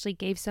much I actually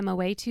gave some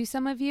away to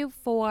some of you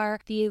for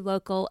the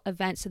local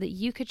event so that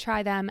you could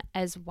try them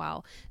as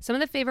well. Some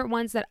of the favorite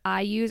ones that I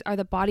use are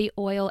the body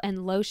oil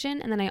and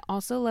lotion, and then I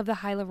also love the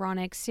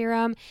hyaluronic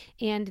serum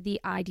and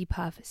the ID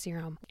Puff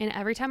serum. And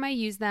every time I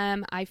use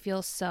them, I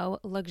feel so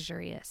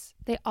luxurious.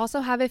 They also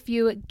have a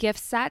few gift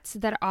sets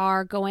that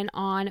are going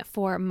on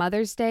for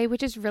Mother's Day,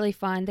 which is really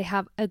fun. They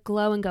have a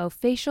Glow and Go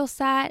facial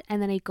set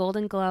and then a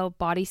Golden Glow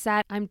body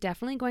set. I'm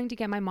definitely going to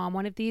get my mom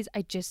one of these.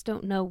 I just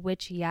don't know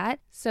which yet.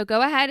 So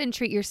go ahead and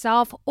treat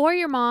yourself or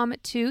your mom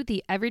to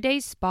the everyday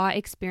spa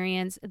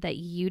experience that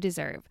you deserve.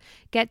 deserve.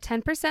 Get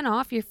 10%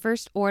 off your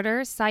first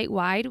order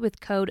site-wide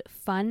with code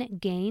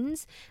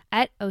FUNGAINS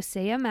at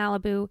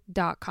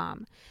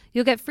oseamalibu.com.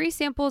 You'll get free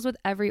samples with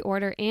every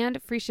order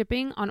and free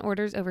shipping on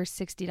orders over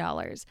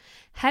 $60.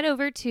 Head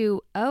over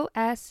to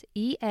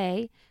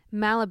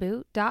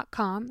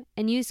oseamalibu.com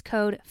and use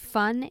code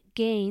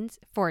FUNGAINS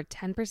for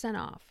 10%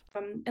 off.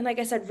 And like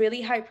I said,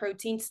 really high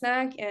protein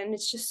snack, and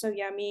it's just so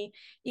yummy.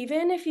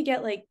 Even if you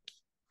get like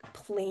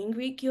plain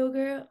Greek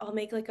yogurt, I'll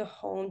make like a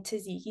home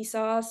tzatziki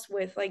sauce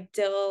with like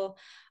dill,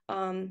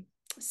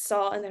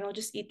 salt, and then I'll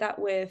just eat that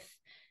with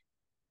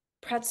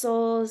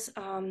pretzels.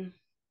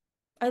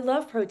 I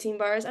love protein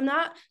bars.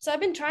 I've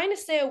been trying to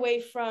stay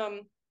away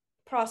from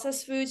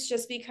processed foods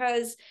just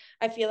because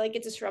I feel like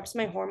it disrupts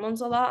my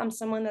hormones a lot. I'm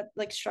someone that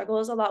like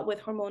struggles a lot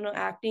with hormonal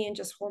acne and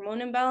just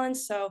hormone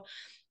imbalance. So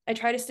I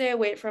try to stay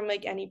away from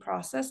like any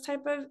processed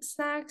type of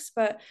snacks,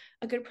 but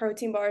a good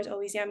protein bar is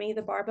always yummy.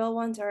 The barbell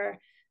ones are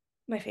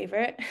my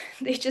favorite.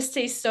 They just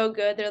taste so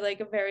good. They're like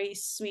a very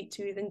sweet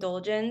tooth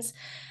indulgence.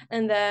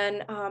 And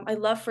then I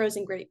love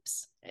frozen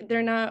grapes.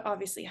 They're not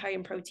obviously high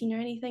in protein or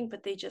anything,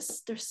 but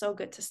they're so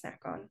good to snack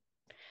on.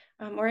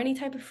 Or any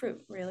type of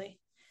fruit, really.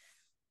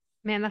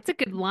 Man, that's a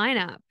good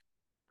lineup.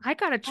 I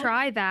gotta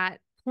try that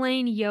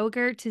plain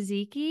yogurt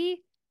tzatziki.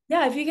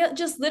 Yeah, if you get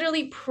just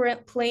literally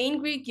plain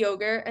Greek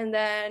yogurt and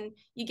then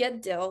you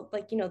get dill,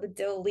 like, the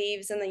dill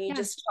leaves, and then you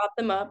just chop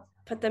them up,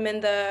 put them in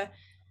the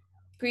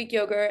Greek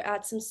yogurt,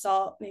 add some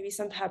salt, maybe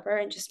some pepper,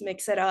 and just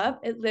mix it up.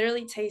 It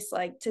literally tastes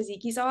like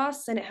tzatziki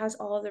sauce, and it has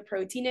all of the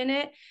protein in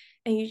it.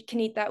 And you can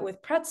eat that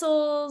with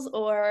pretzels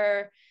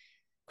or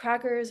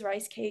crackers,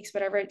 rice cakes,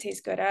 whatever it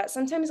tastes good at.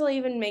 Sometimes I'll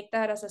even make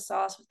that as a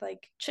sauce with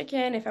like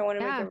chicken if I want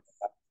to make it.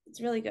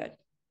 It's really good.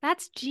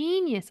 That's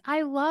genius.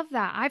 I love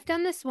that. I've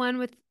done this one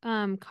with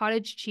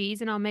cottage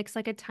cheese, and I'll mix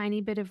like a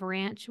tiny bit of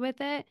ranch with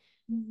it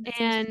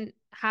and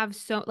have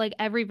like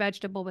every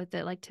vegetable with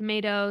it. Like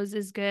tomatoes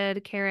is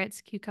good, carrots,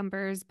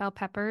 cucumbers, bell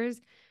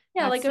peppers.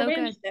 Yeah, That's like a so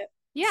ranch good. dip.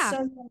 Yeah.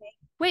 So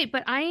wait,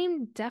 but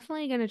I'm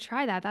definitely gonna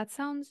try that. That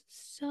sounds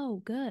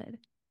so good.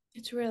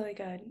 It's really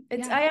good.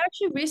 I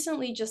actually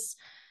recently just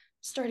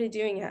started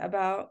doing it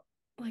about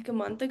like a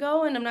month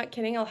ago, and I'm not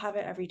kidding, I'll have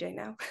it every day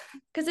now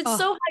because it's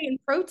so high in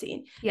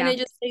protein and it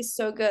just tastes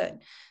so good.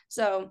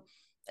 So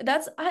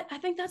I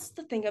think that's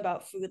the thing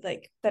about food,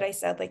 like that I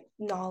said, like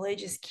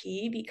knowledge is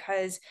key,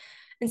 because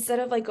instead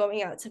of like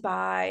going out to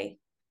buy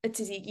a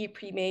tzatziki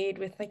pre-made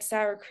with like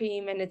sour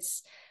cream and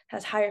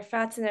has higher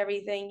fats and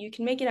everything, you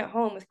can make it at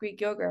home with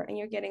Greek yogurt and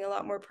you're getting a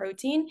lot more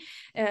protein.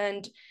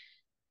 And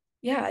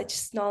yeah,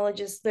 just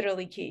knowledge is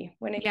literally key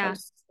when it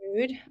comes to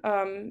food.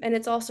 And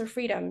it's also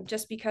freedom.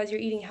 Just because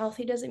you're eating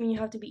healthy doesn't mean you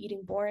have to be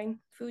eating boring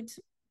foods.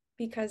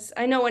 Because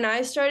I know when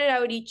I started, I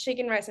would eat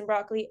chicken, rice, and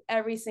broccoli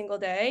every single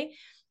day.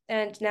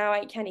 And now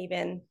I can't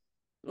even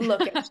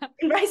look at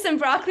chicken, rice, and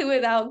broccoli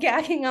without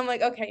gagging. I'm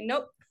like, okay,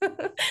 nope. I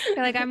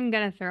feel like I'm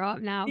gonna throw up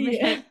now.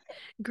 Yeah.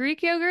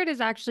 Greek yogurt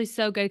is actually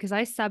so good because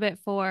I sub it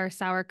for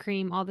sour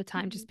cream all the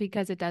time just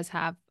because it does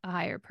have a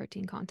higher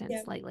protein content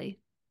slightly.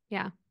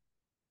 Yeah.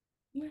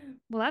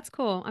 Well, that's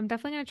cool. I'm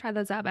definitely gonna try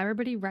those out.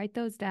 Everybody write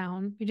those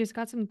down. We just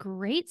got some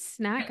great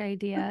snack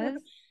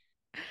ideas.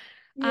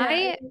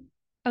 I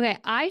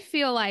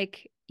feel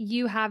like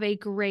you have a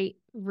great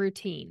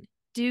routine.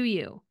 Do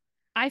you?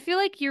 I feel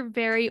like you're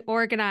very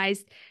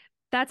organized.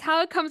 That's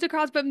how it comes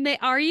across. But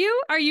are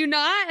you? Are you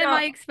not? No. Am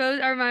I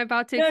exposed? Or am I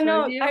about to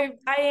expose you?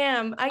 I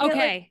am. I get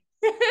okay.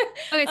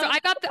 Okay, so I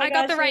got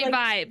the right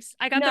vibes.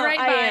 I got the right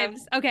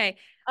vibes. Okay.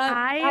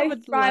 I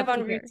would thrive love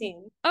on to hear.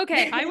 routine.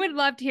 Okay, I would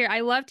love to hear.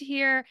 I love to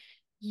hear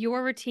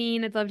your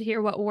routine. I'd love to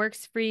hear what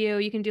works for you.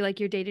 You can do like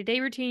your day-to-day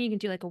routine. You can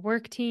do like a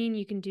work routine.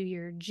 You can do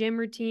your gym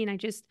routine.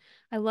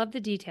 I love the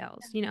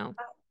details,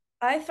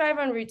 I thrive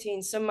on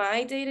routine. So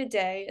my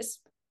day-to-day is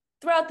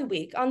throughout the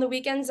week. On the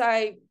weekends,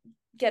 I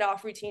get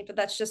off routine, but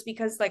that's just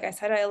because, like I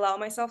said, I allow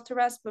myself to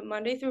rest. But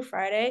Monday through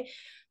Friday,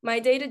 my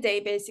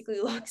day-to-day basically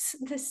looks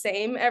the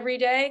same every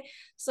day.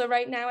 So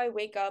right now I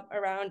wake up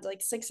around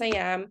like 6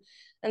 a.m.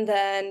 And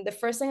then the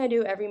first thing I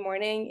do every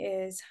morning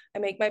is I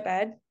make my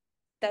bed.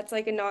 That's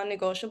like a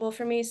non-negotiable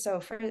for me. So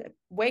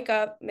wake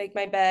up, make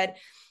my bed.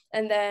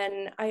 And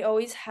then I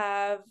always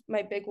have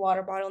my big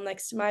water bottle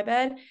next to my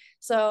bed.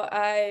 So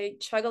I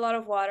chug a lot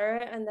of water,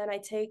 and then I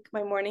take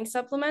my morning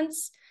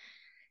supplements.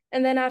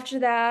 And then after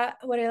that,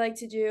 what I like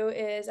to do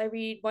is I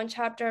read one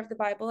chapter of the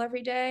Bible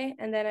every day,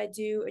 and then I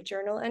do a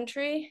journal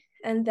entry.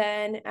 And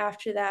then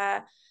after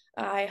that,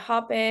 I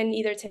hop in,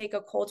 either take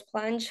a cold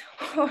plunge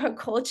or a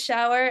cold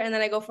shower, and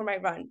then I go for my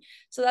run.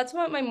 So that's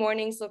what my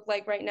mornings look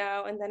like right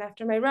now. And then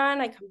after my run,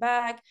 I come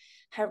back,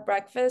 have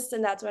breakfast,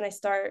 and that's when I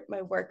start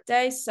my work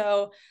day.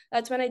 So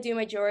that's when I do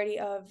majority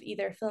of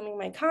either filming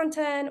my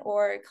content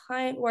or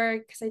client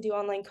work, because I do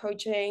online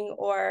coaching,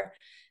 or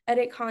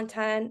edit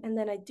content. And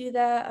then I do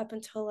that up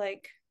until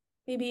like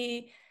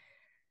maybe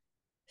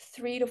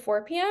 3 to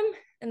 4 p.m.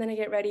 And then I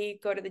get ready,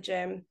 go to the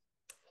gym,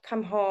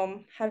 come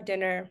home, have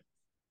dinner,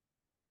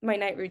 my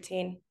night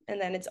routine,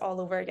 and then it's all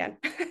over again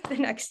the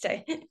next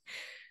day.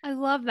 I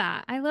love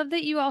that. I love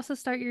that you also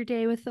start your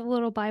day with a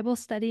little Bible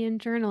study and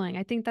journaling.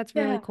 I think that's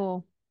really Yeah,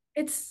 cool.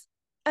 it's,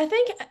 I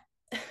think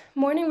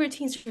morning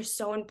routines are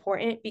so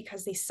important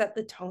because they set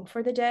the tone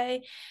for the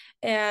day.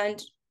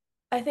 And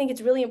I think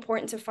it's really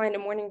important to find a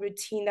morning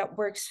routine that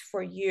works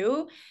for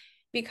you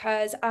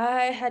because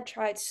I had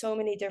tried so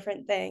many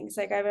different things.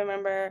 Like I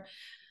remember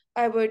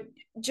I would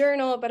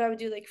journal, but I would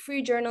do like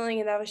free journaling,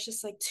 and that was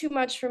just like too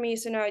much for me.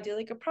 So now I do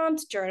like a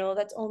prompt journal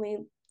that's only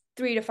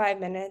 3 to 5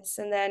 minutes.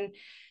 And then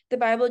the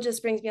Bible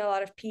just brings me a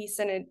lot of peace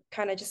and it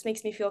kind of just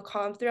makes me feel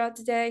calm throughout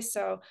the day.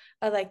 So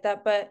I like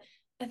that. But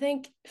I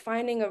think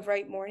finding a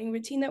right morning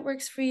routine that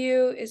works for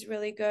you is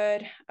really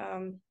good.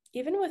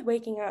 Even with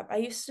waking up, I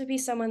used to be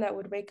someone that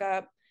would wake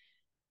up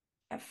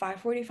at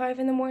 5:45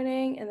 in the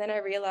morning, and then I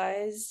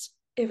realized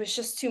it was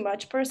just too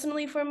much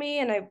personally for me,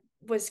 and I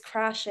was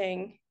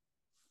crashing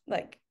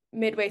like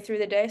midway through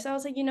the day. So I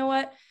was like, you know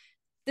what?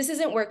 This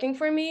isn't working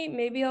for me.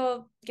 Maybe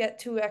I'll get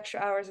 2 extra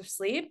hours of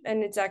sleep.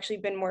 And it's actually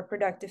been more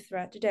productive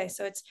throughout the day.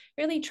 So it's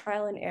really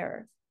trial and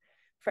error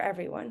for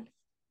everyone.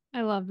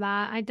 I love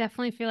that. I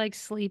definitely feel like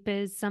sleep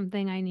is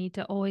something I need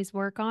to always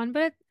work on,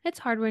 but it's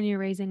hard when you're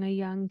raising a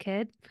young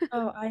kid.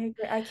 Oh, I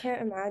agree. I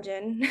can't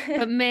imagine.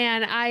 But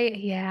man,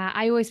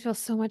 I always feel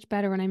so much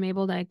better when I'm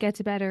able to get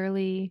to bed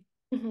early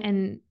Mhm.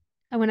 and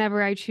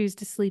whenever I choose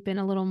to sleep in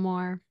a little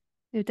more.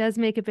 It does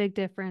make a big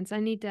difference. I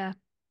need to,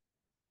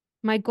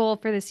 my goal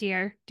for this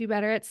year, do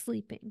better at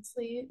sleeping.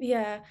 Sleep.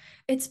 Yeah.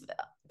 It's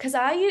because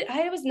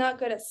I was not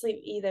good at sleep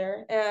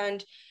either.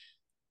 And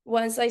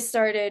once I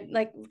started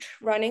like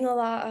running a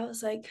lot, I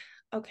was like,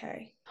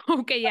 okay.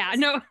 Okay, yeah,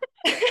 no.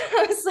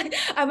 I was like,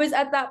 I was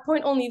at that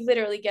point only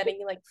literally getting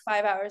like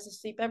 5 hours of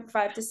sleep,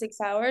 5 to 6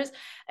 hours.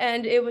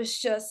 And it was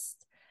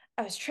just,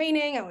 I was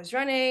training, I was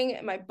running,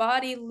 my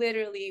body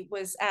literally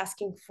was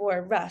asking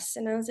for rest.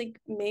 And I was like,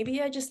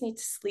 maybe I just need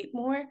to sleep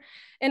more.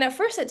 And at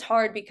first it's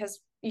hard because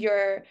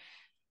your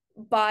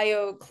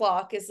bio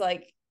clock is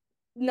like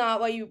not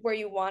what you where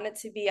you want it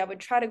to be. I would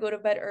try to go to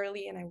bed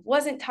early and I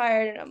wasn't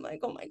tired and I'm like,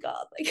 oh my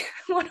God, like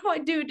what do I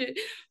do to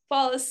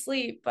fall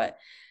asleep? But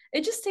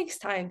it just takes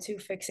time to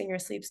fixing your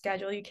sleep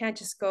schedule. You can't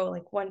just go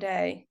like one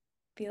day,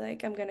 be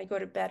like, I'm gonna go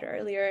to bed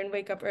earlier and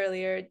wake up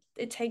earlier.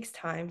 It takes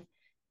time.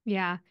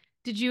 Yeah.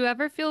 Did you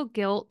ever feel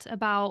guilt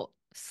about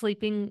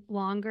sleeping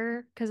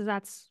longer? Because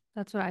that's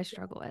what I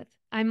struggle with.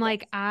 I'm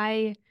like, Yes.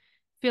 I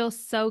feel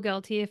so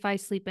guilty if I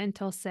sleep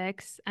until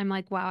 6. I'm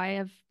like, wow, I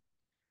have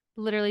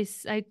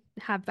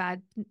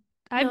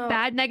No,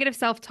 bad negative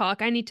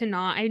self-talk. I need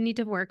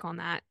to work on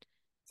that.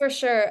 for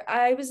sure.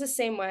 I was the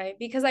same way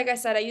because like I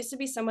said, I used to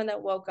be someone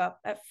that woke up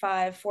at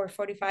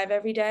 4:45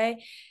 every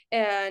day.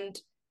 And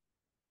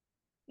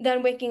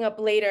then waking up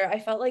later, I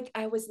felt like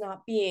I was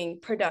not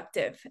being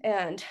productive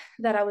and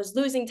that I was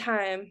losing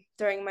time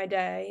during my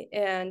day.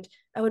 And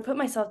I would put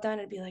myself down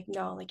and be like,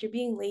 no, like you're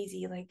being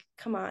lazy. Like,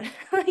 come on.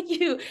 Like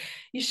you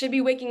should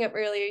be waking up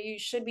earlier. You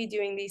should be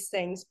doing these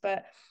things.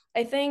 But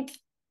I think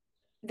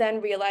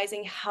then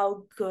realizing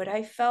how good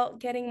I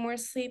felt getting more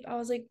sleep, I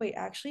was like, wait,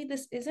 actually,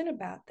 this isn't a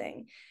bad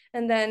thing.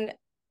 And then,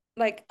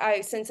 like,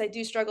 since I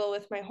do struggle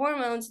with my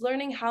hormones,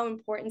 learning how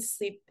important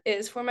sleep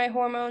is for my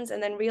hormones,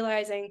 and then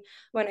realizing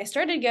when I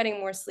started getting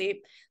more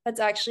sleep, that's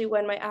actually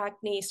when my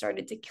acne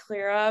started to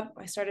clear up.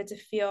 I started to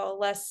feel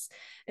less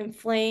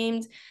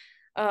inflamed,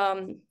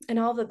 and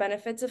all the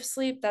benefits of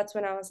sleep. That's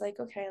when I was like,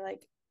 okay,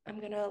 like, I'm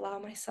going to allow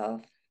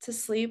myself to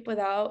sleep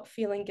without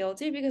feeling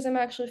guilty because I'm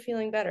actually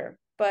feeling better.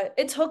 But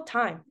it took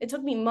time. It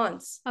took me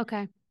months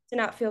Okay. to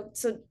not feel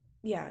so.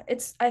 Yeah,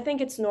 I think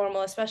it's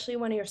normal, especially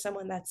when you're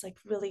someone that's like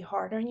really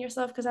hard on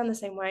yourself, because I'm the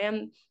same way.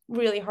 I'm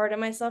really hard on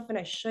myself and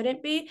I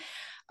shouldn't be.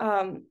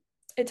 um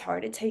it's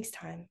hard. It takes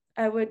time.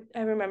 I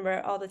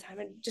remember all the time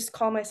and just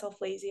call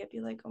myself lazy. I'd be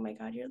like, oh my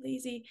God, you're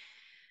lazy.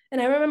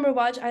 And I remember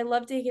I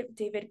love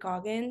David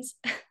Goggins.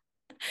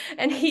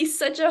 And he's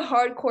such a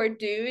hardcore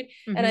dude,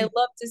 and I Hmm.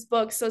 loved his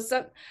book. So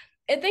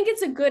I think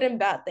it's a good and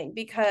bad thing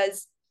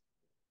because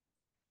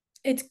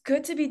it's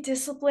good to be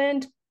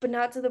disciplined, but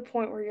not to the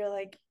point where you're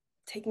like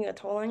taking a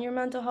toll on your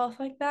mental health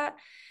like that.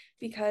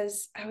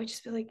 Because I would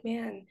just be like,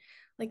 man,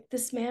 like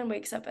this man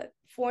wakes up at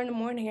 4 in the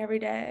morning every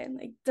day and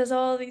like does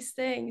all these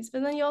things.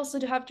 But then you also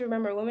have to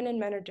remember women and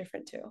men are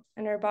different too,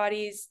 and our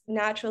bodies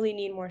naturally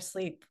need more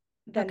sleep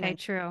than Okay, men.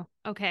 true.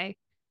 Okay.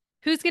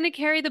 Who's gonna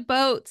carry the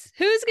boats?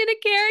 Who's gonna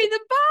carry the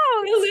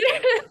boats?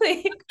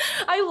 Literally,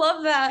 I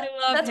love I that.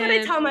 love That's what I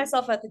him. tell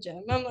myself at the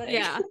gym. I'm like,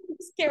 Yeah.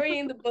 just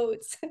carrying the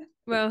boats.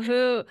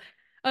 Well,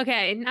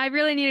 okay, I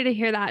really needed to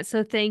hear that,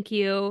 so thank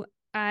you.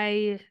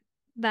 I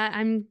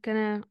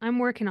I'm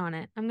working on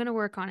it. I'm gonna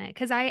work on it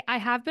because I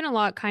have been a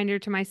lot kinder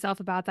to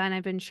myself about that, and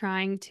I've been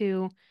trying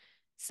to.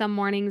 Some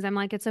mornings I'm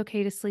like, it's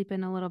okay to sleep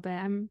in a little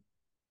bit.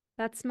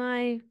 That's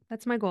my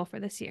goal for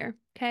this year.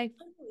 Okay.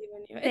 I believe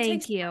in you. It takes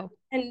Thank time. you.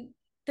 And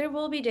there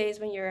will be days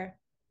when you're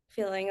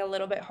feeling a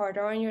little bit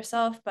harder on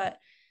yourself, but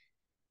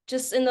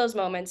just in those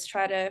moments,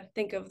 try to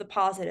think of the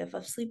positive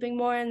of sleeping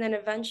more. And then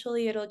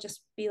eventually it'll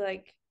just be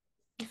like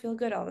you feel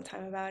good all the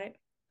time about it.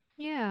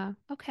 Yeah.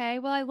 Okay.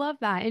 Well, I love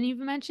that. And you've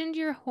mentioned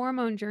your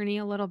hormone journey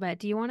a little bit.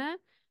 Do you want to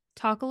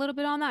talk a little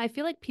bit on that? I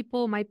feel like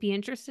people might be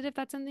interested if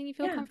that's something you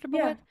feel Yeah, comfortable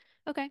yeah. with.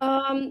 Okay.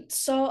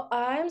 So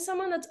I'm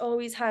someone that's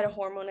always had a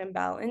hormone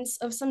imbalance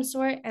of some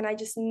sort, and I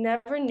just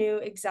never knew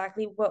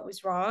exactly what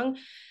was wrong.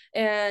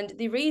 And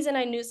the reason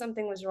I knew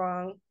something was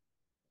wrong,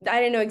 I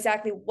didn't know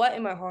exactly what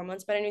in my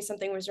hormones, but I knew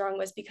something was wrong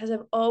was because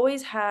I've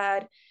always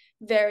had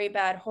very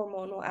bad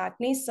hormonal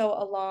acne. So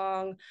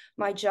along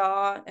my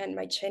jaw and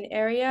my chin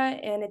area,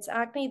 and it's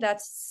acne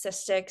that's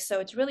cystic, so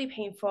it's really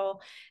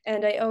painful,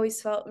 and I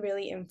always felt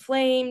really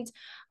inflamed.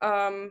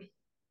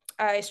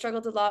 I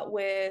struggled a lot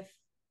with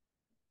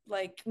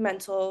like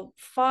mental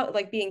fog,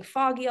 like being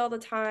foggy all the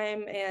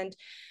time, and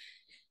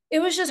it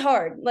was just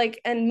hard,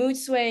 like, and mood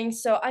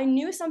swings. So I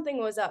knew something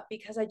was up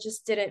because I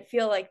just didn't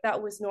feel like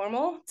that was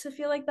normal to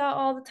feel like that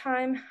all the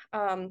time.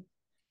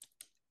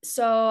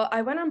 So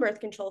I went on birth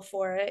control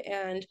for it,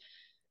 and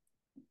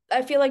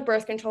I feel like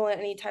birth control and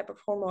any type of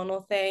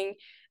hormonal thing,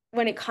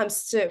 when it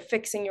comes to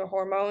fixing your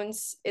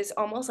hormones, is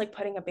almost like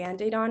putting a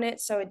band-aid on it.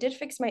 So it did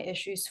fix my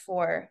issues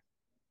for,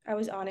 I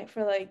was on it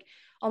for like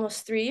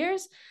almost 3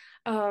 years.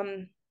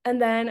 And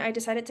then I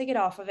decided to get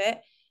off of it.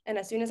 And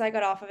as soon as I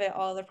got off of it,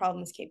 all the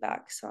problems came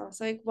back. So I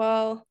was like,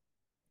 well,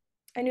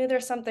 I knew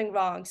there's something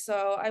wrong.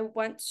 So I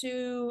went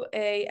to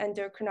a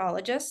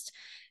endocrinologist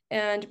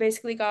and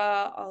basically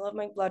got all of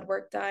my blood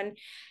work done.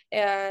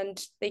 And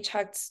they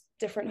checked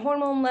different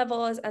hormone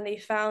levels, and they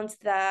found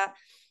that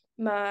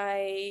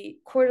my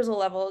cortisol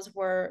levels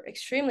were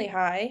extremely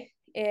high,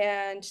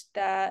 and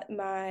that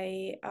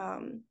my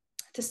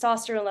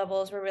testosterone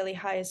levels were really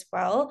high as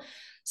well.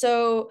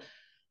 So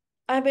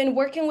I've been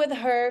working with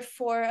her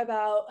for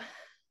about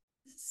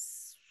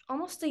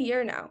almost a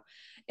year now,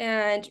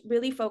 and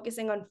really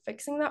focusing on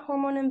fixing that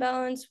hormone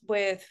imbalance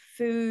with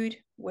food,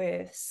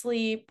 with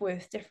sleep,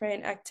 with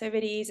different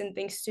activities and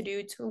things to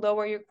do to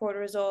lower your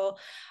cortisol,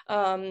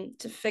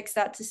 to fix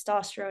that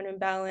testosterone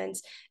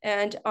imbalance.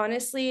 And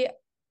honestly,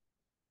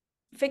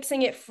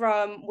 fixing it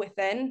from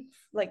within,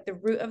 like the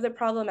root of the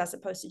problem, as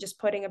opposed to just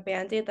putting a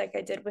band-aid like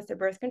I did with the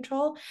birth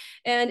control.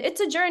 And it's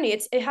a journey.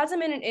 It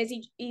hasn't been an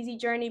easy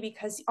journey,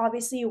 because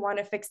obviously you want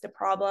to fix the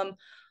problem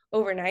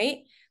overnight.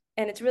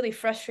 And it's really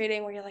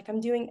frustrating where you're like,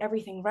 I'm doing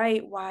everything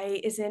right.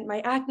 Why isn't my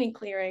acne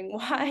clearing?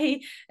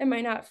 Why am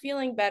I not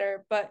feeling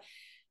better? But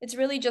it's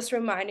really just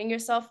reminding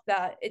yourself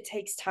that it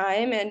takes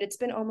time. And it's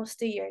been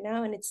almost a year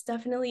now, and it's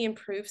definitely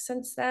improved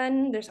since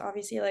then. There's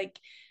obviously like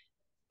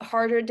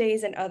harder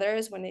days than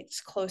others when it's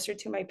closer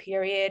to my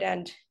period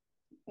and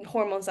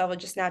hormones level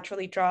just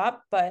naturally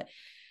drop. But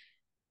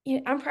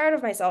I'm proud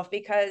of myself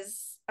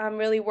because I'm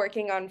really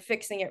working on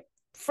fixing it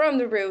from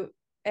the root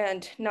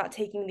and not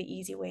taking the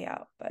easy way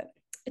out. But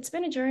it's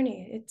been a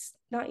journey. It's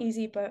not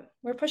easy, but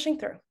we're pushing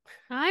through.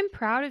 I'm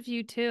proud of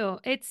you too.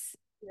 You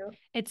know?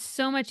 It's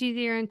so much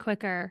easier and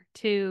quicker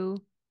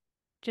to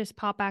just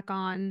pop back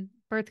on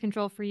birth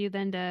control for you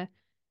than to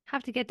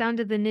have to get down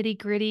to the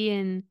nitty-gritty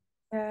and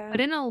put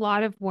Yeah. in a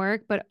lot of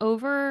work, but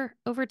over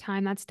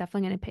time that's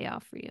definitely going to pay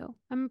off for you.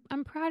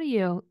 I'm proud of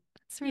you.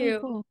 That's really You.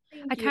 cool. I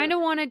Thank kind you.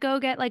 of want to go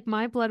get like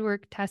my blood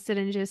work tested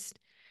and just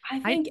I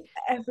I think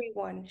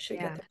everyone should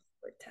get yeah, the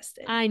blood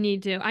tested. I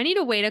need to. I need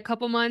to wait a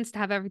couple months to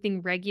have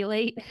everything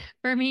regulate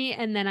for me,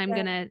 and then I'm Yeah.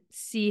 gonna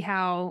see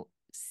how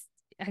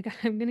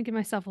I'm gonna give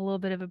myself a little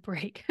bit of a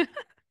break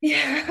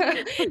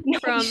Yeah. No,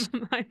 from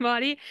my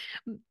body.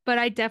 But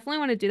I definitely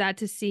want to do that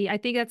to see. I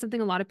think that's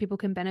something a lot of people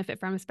can benefit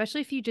from,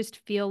 especially if you just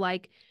feel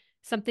like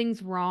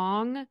something's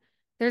wrong.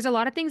 There's a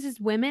lot of things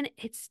as women,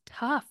 it's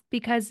tough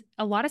because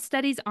a lot of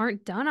studies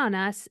aren't done on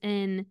us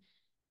in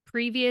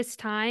previous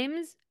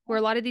times, where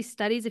a lot of these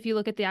studies, if you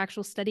look at the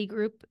actual study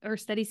group or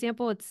study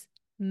sample, it's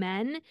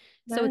men.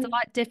 So it's a man.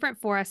 lot different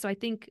for us. So I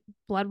think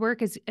blood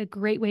work is a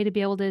great way to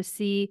be able to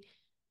see,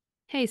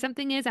 hey,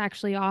 something is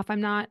actually off.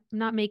 I'm not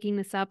making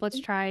this up. Let's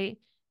try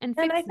and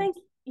And I fix think,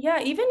 this. yeah,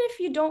 even if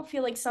you don't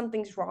feel like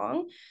something's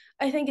wrong,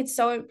 I think it's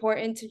so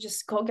important to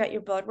just go get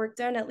your blood work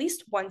done at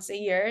least once a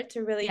year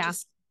to really Yeah.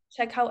 just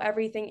check how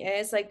everything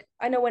is. Like,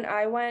 I know when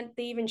I went,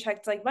 they even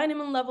checked like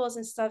vitamin levels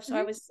and stuff. So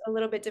I Mhm. was a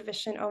little bit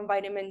deficient on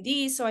vitamin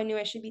D. So I knew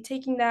I should be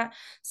taking that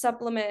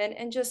supplement.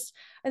 And just,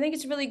 I think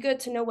it's really good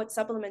to know what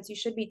supplements you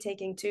should be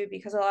taking too,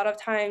 because a lot of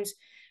times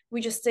we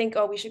just think,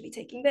 oh, we should be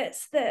taking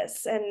this,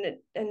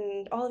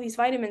 and all of these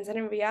vitamins. And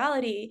in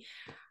reality,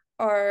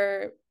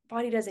 our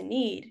body doesn't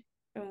need,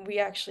 and we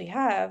actually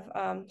have.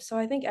 So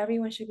I think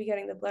everyone should be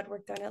getting the blood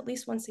work done at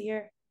least once a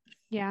year.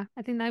 Yeah,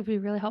 I think that would be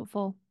really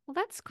helpful. Well,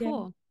 that's Yeah.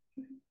 cool.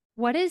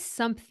 What is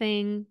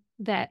something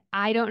that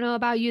I don't know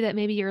about you that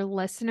maybe your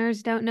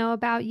listeners don't know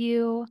about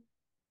you?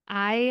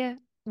 I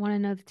want to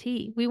know the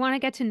tea. We want to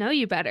get to know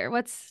you better.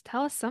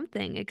 Tell us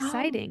something Oh,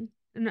 exciting.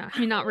 No, I I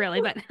mean, not don't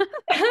really, but know.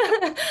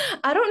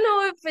 I don't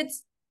know if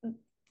it's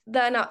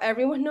that not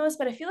everyone knows,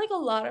 but I feel like a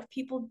lot of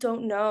people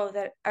don't know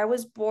that I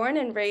was born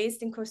and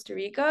raised in Costa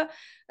Rica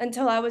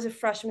until I was a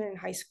freshman in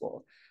high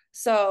school.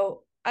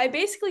 So I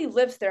basically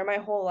lived there my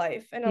whole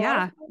life, and a lot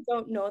of yeah, people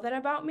don't know that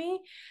about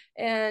me.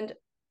 And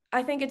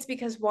I think it's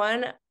because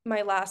one,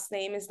 my last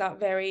name is not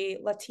very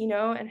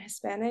Latino and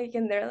Hispanic,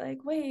 and they're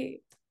like,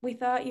 wait, we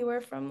thought you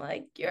were from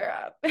like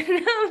Europe. And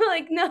I'm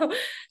like, no.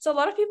 So a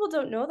lot of people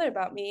don't know that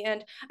about me.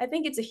 And I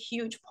think it's a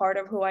huge part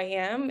of who I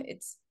am.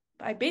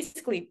 I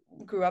basically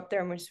grew up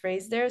there and was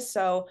raised there.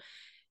 So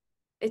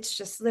it's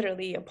just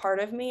literally a part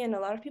of me. And a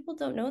lot of people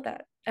don't know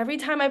that. Every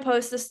time I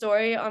post a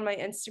story on my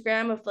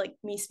Instagram of like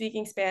me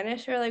speaking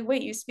Spanish, they're like,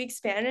 wait, you speak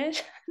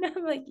Spanish? And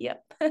I'm like,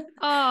 yep.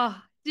 Oh,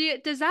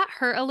 does that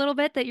hurt a little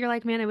bit that you're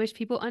like, man, I wish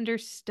people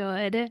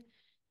understood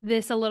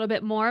this a little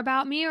bit more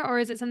about me? Or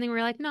is it something where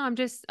you're like, no, I'm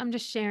just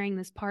sharing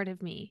this part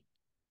of me?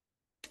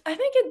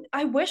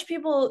 I wish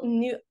people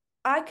knew.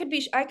 I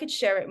could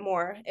share it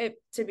more,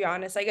 to be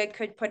honest. Like I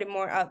could put it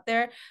more out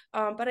there.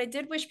 But I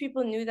did wish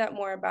people knew that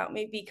more about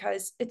me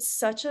because it's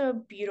such a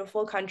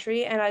beautiful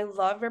country and I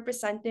love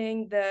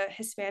representing the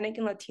Hispanic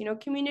and Latino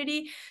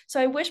community. So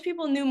I wish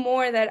people knew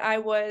more that I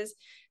was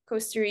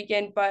Costa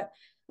Rican. But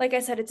like I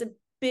said, it's a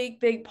big,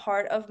 big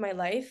part of my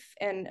life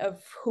and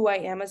of who I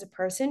am as a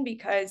person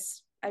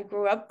because I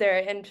grew up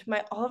there and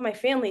my all of my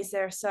family's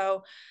there.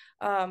 So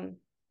um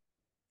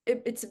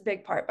it's a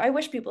big part. I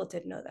wish people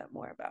did know that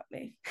more about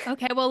me.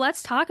 Okay, well,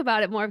 let's talk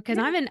about it more because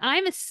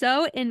I'm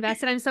so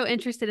invested. I'm so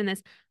interested in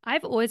this.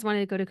 I've always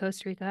wanted to go to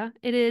Costa Rica.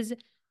 It is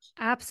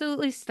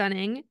absolutely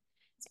stunning.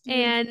 It's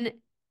beautiful. And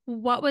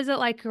what was it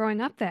like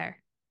growing up there?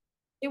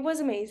 It was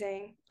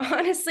amazing.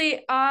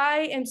 Honestly,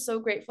 I am so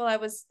grateful I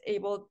was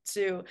able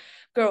to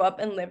grow up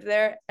and live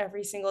there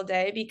every single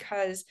day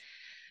because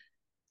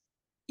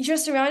you're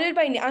surrounded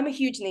by, I'm a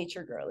huge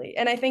nature girly.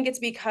 And I think it's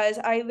because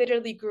I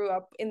literally grew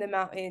up in the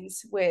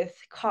mountains with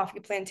coffee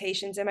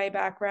plantations in my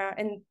background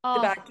and the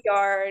Oh,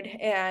 backyard.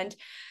 And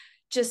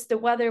just the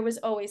weather was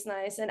always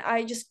nice. And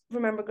I just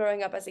remember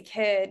growing up as a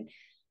kid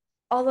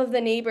all of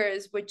the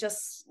neighbors would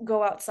just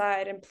go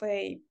outside and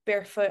play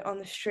barefoot on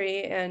the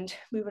street and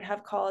we would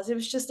have calls. It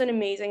was just an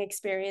amazing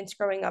experience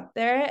growing up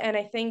there. And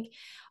I think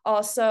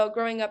also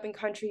growing up in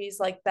countries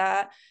like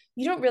that,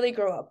 you don't really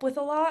grow up with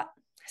a lot.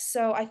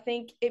 So I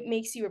think it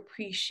makes you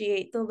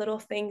appreciate the little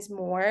things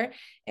more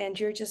and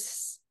you're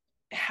just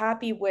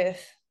happy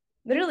with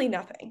literally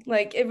nothing.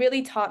 Like it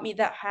really taught me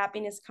that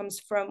happiness comes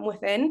from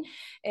within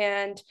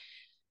and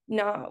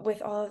not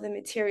with all of the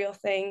material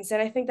things.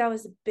 And I think that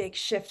was a big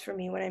shift for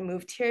me when I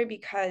moved here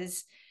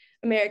because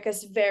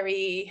America's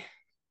very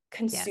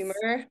yes.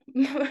 consumer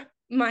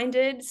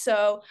minded.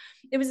 So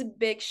it was a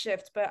big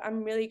shift, but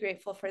I'm really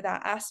grateful for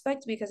that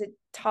aspect because it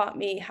taught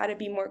me how to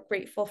be more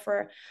grateful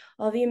for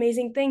all the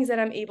amazing things that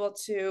I'm able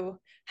to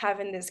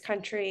have in this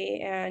country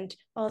and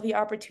all the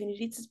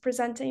opportunities it's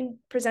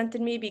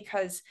presented me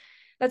because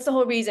that's the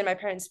whole reason my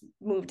parents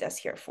moved us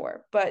here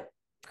for. But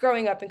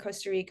growing up in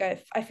Costa Rica,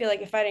 I feel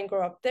like if I didn't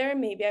grow up there,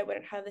 maybe I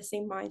wouldn't have the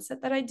same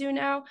mindset that I do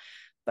now.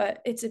 But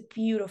it's a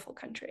beautiful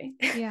country.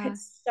 Yeah.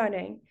 It's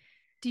stunning.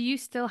 Do you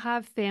still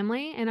have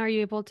family and are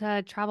you able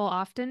to travel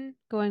often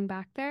going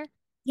back there?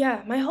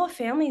 Yeah, my whole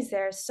family's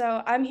there.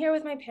 So I'm here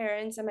with my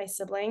parents and my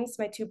siblings,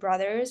 my two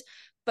brothers,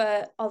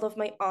 but all of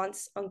my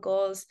aunts,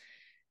 uncles,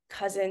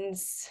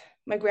 cousins,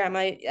 my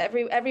grandma,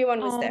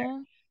 everyone was there.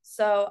 Oh,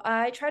 So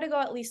I try to go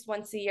at least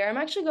once a year. I'm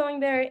actually going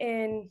there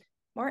in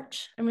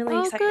March. I'm really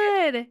oh, excited.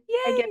 good.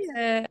 I get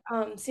Yay.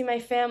 to see my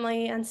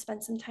family and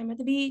spend some time at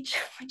the beach,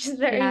 which is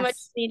very much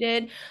Yes.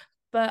 needed.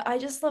 But I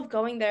just love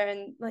going there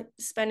and like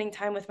spending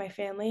time with my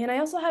family. And I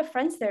also have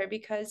friends there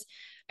because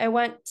I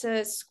went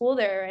to school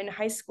there in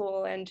high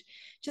school and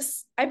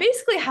just I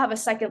basically have a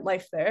second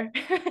life there.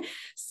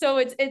 So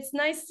it's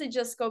nice to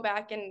just go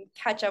back and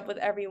catch up with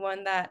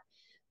everyone that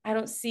I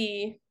don't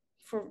see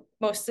for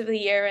most of the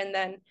year. And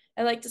then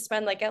I like to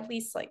spend like at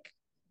least like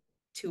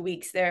 2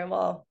 weeks there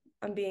while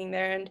I'm being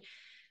there. And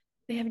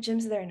they have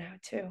gyms there now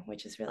too,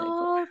 which is really cool.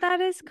 Oh,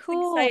 that is It's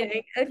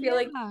exciting. cool. I feel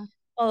like Yeah.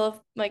 all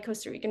of my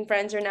Costa Rican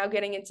friends are now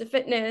getting into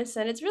fitness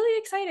and it's really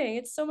exciting.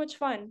 It's so much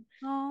fun.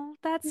 Oh,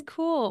 that's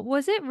cool.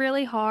 Was it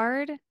really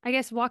hard? I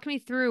guess walk me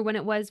through when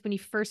it was when you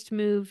first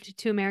moved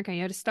to America.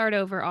 You had to start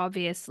over,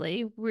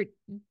 obviously.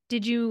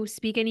 Did you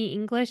speak any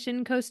English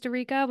in Costa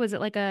Rica? Was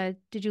it like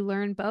did you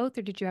learn both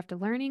or did you have to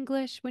learn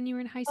English when you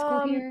were in high school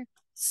Um, here?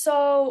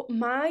 so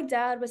my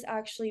dad was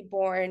actually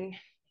born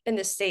in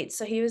the States.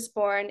 So he was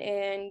born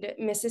in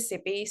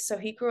Mississippi. So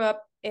he grew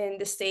up in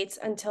the States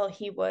until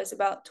he was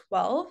about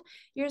 12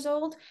 years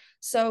old.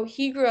 So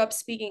he grew up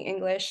speaking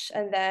English,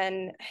 and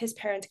then his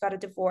parents got a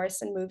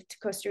divorce and moved to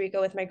Costa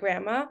Rica with my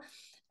grandma.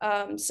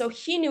 So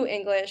he knew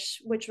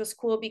English, which was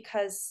cool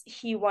because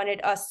he wanted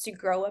us to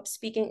grow up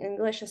speaking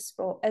English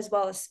as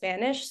well as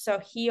Spanish. So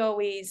he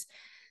always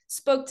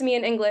spoke to me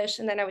in English,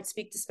 and then I would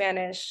speak to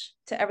Spanish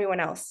to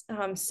everyone else.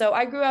 So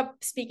I grew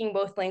up speaking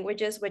both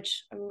languages,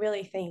 which I'm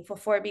really thankful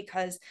for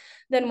because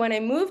then when I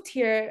moved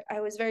here,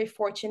 I was very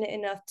fortunate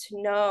enough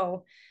to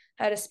know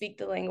how to speak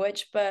the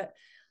language, but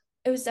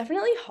it was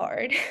definitely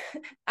hard.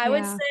 I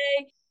would Yeah.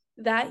 say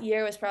that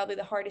year was probably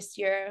the hardest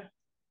year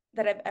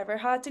that I've ever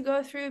had to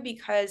go through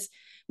because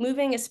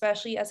moving,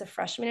 especially as a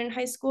freshman in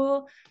high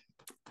school,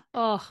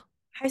 Oh,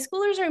 high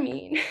schoolers are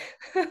mean.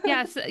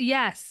 yes,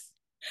 yes.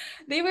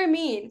 They were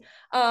mean.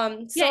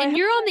 Yeah, So and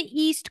you're on the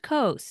East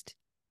Coast.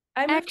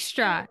 I moved to,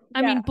 Extra.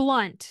 I yeah, mean,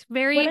 blunt. when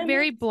Very, I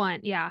very moved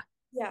blunt. Yeah.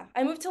 Yeah,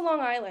 I moved to Long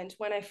Island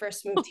when I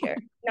first moved here,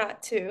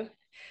 not to.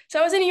 So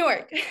I was in New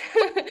York.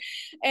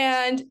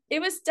 And it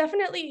was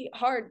definitely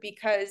hard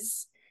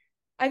because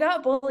I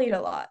got bullied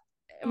a lot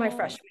in my Oh,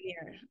 freshman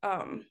year.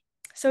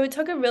 So it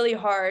took a really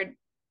hard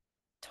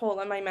toll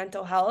on my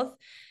mental health.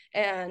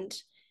 And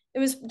it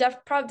was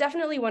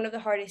definitely one of the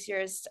hardest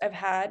years I've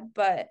had.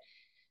 But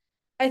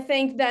I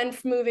think then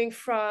moving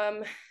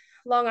from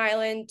Long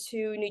Island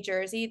to New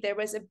Jersey, there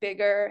was a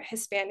bigger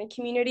Hispanic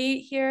community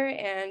here.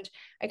 And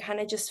I kind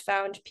of just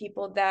found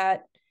people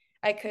that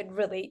I could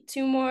relate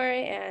to more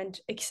and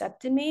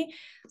accepted me.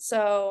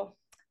 So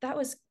that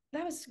was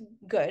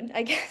good,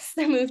 I guess,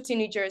 the move to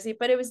New Jersey,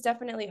 but it was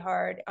definitely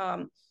hard.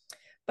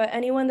 But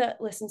anyone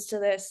that listens to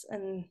this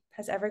and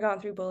has ever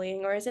gone through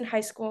bullying or is in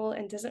high school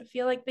and doesn't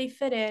feel like they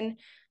fit in,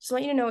 just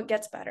want you to know it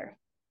gets better.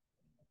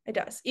 It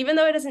does, even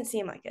though it doesn't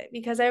seem like it,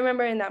 because I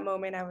remember in that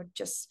moment, I would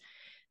just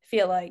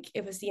feel like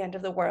it was the end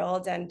of the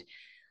world and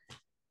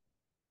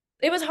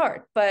it was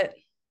hard, but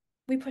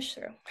we pushed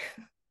through.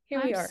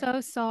 Here we I'm are.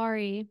 so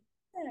sorry.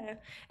 Yeah,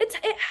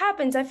 it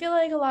happens. I feel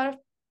like a lot of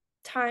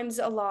times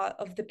a lot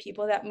of the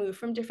people that move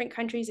from different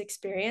countries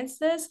experience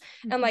this.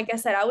 And Mhm. like I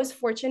said, I was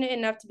fortunate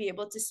enough to be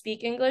able to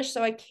speak English,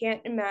 so I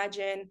can't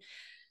imagine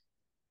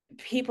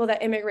people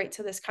that immigrate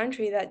to this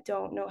country that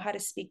don't know how to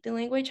speak the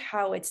language,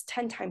 how it's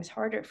 10 times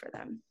harder for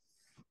them.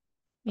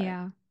 But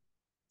Yeah.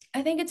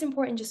 I think it's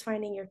important just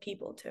finding your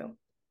people too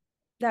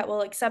that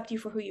will accept you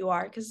for who you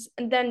are. Because,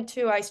 and then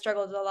too, I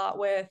struggled a lot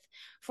with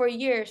for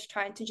years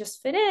trying to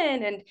just fit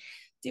in and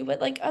do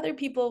what like other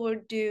people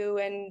would do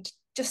and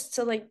just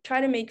to like try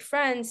to make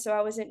friends. So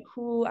I wasn't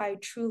who I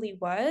truly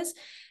was.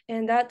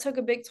 And that took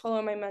a big toll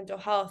on my mental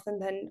health.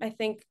 And then I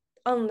think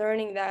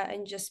unlearning that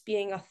and just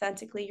being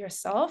authentically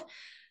yourself,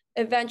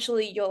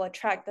 eventually you'll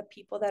attract the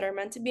people that are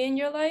meant to be in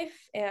your life.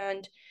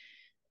 And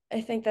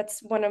I think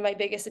that's one of my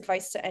biggest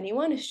advice to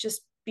anyone is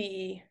just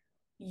be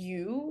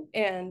you.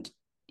 And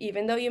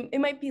even though it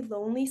might be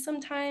lonely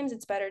sometimes,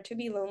 it's better to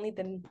be lonely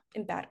than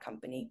in bad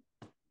company.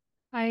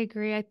 I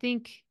agree. I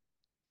think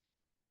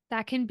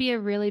that can be a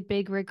really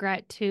big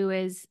regret too,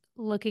 is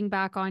looking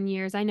back on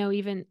years. I know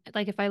even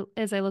like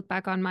as I look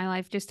back on my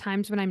life, just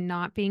times when I'm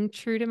not being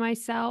true to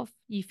myself,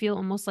 you feel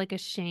almost like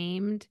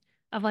ashamed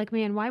of like,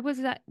 man, why was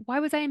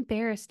I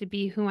embarrassed to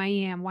be who I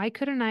am? Why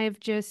couldn't I have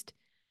just,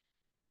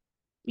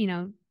 you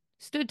know,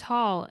 stood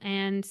tall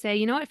and say,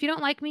 you know what, if you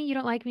don't like me, you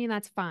don't like me, and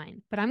that's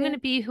fine. But I'm going Yeah.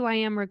 to be who I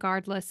am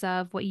regardless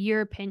of what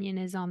your opinion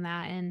is on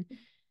that. And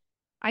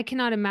I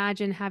cannot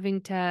imagine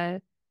having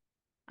to,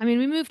 I mean,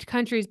 we moved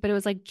countries, but it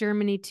was like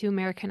Germany to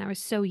America, and I was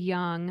so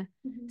young.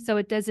 Mhm. So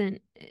it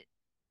doesn't,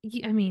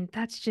 I mean,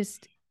 that's It's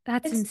so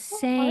hard.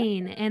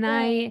 insane. And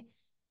Yeah.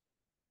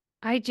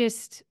 I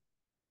just,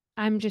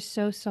 I'm just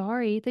so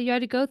sorry that you had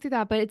to go through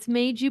that, but it's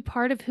made you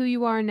part of who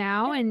you are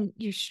now, and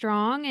you're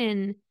strong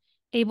and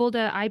able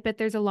to, I bet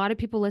there's a lot of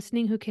people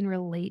listening who can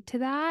relate to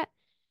that.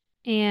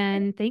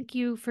 And thank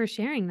you for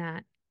sharing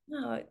that.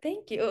 No,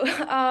 thank you.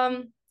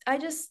 I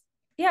just,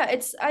 yeah,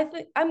 I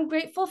think I'm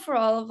grateful for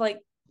all of like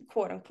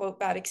quote unquote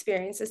bad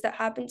experiences that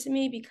happened to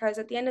me because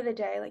at the end of the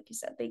day, like you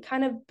said, they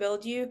kind of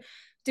build you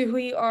to who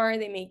you are,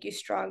 they make you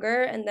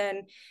stronger, and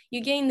then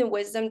you gain the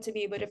wisdom to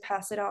be able to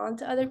pass it on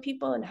to other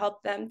people and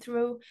help them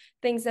through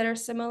things that are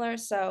similar.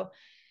 So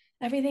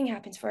everything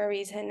happens for a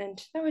reason,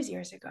 and that was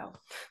years ago.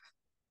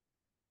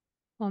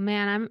 Well,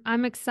 man,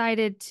 I'm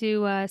excited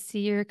to see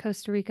your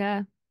Costa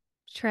Rica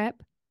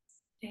trip.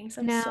 Thanks,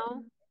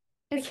 Now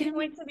I it's gonna can't be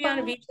wait to be on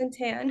a fun. beach in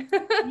tan.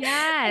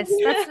 Yes,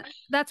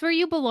 that's where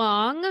you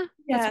belong. That's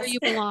where Yes. you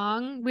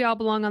belong. We all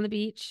belong on the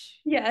beach.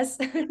 Yes.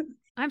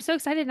 I'm so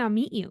excited to now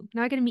meet you.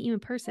 Now I get to meet you in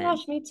person.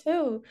 Gosh, me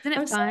too. Isn't it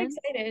I'm so fun?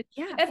 excited.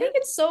 Yeah. I think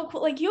it's so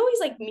cool. Like you always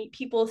like meet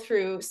people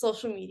through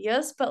social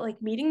medias, but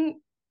like meeting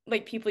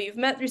like people you've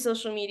met through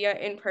social media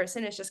in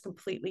person is just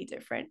completely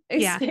different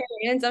Yeah.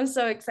 experience. I'm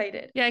so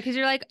excited. Yeah, because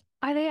you're like,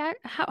 are they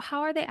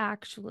how are they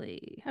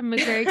actually? I'm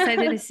like, very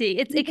excited to see.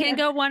 It can Yeah.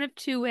 go one of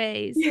two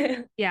ways.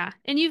 Yeah. Yeah.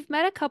 And you've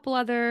met a couple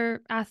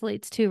other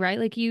athletes too, right?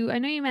 Like I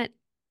know you met,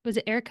 was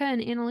it Erica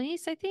and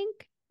Annalise, I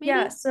think?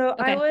 Yeah, Maybe? so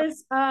I Okay.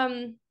 was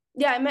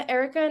yeah, I met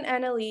Erica and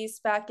Annalise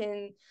back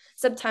in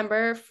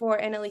September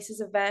for Annalise's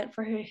event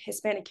for her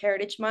Hispanic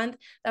Heritage Month.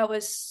 That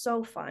was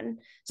so fun.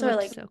 It So looked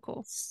like so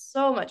cool.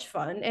 so much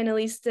fun.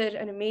 Annalise did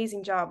an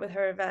amazing job with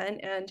her event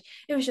and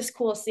it was just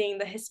cool seeing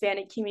the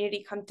Hispanic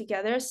community come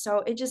together. So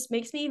it just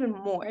makes me even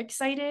more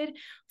excited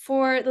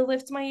for the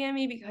Lift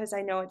Miami because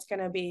I know it's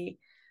gonna be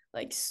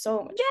like so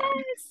much fun.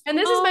 Yes. And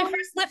this is my Oh,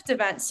 first Lift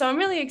event, so I'm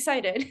really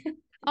excited.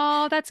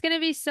 oh, that's gonna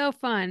be so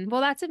fun.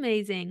 Well, that's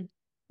amazing.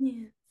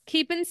 Yeah,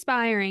 Keep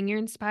inspiring. You're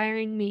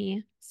inspiring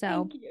me.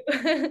 So,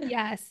 thank you.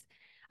 yes.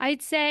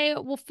 I'd say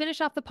we'll finish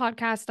off the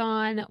podcast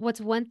on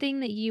what's one thing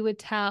that you would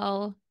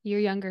tell your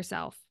younger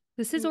self.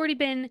 This has already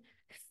been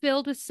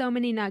filled with so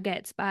many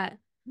nuggets, but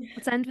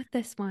let's end with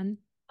this one.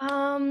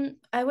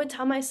 I would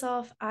tell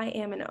myself I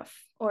am enough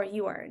or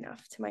you are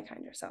enough to my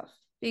kinder self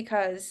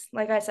because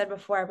like I said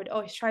before, I would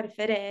always try to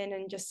fit in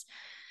and just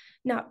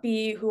not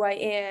be who I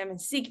am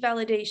and seek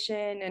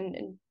validation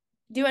and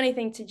do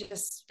anything to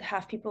just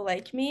have people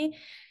like me.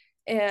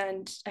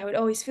 And I would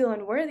always feel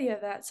unworthy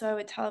of that. So I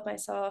would tell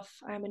myself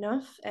I'm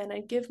enough, and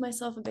I'd give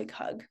myself a big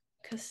hug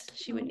because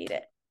she would need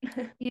it.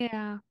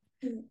 Yeah.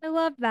 I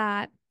love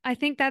that. I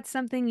think that's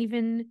something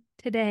even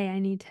today I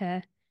need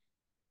to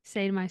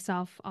say to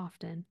myself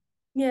often.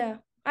 Yeah,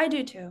 I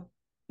do too,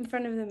 in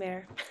front of the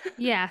mirror.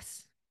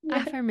 Yes. Yeah.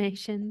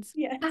 Affirmations.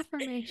 Yes.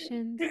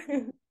 Affirmations.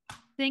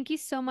 Thank you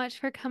so much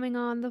for coming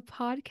on the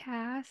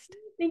podcast.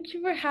 Thank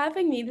you for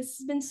having me. This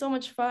has been so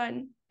much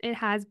fun. It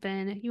has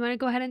been. You want to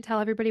go ahead and tell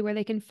everybody where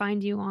they can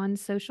find you on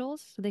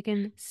socials so they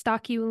can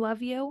stalk you,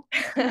 love you?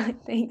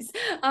 Thanks.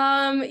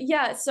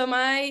 Yeah, so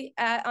my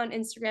on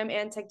Instagram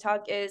and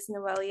TikTok is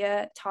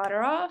Noelia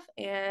Todorov,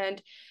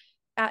 and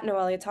at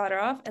Noelia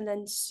Todorov, and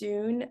then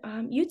soon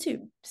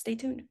YouTube. Stay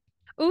tuned.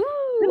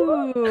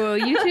 Ooh,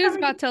 YouTube's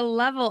about to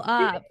level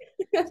up.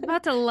 It's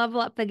about to level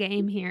up the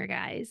game here,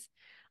 guys.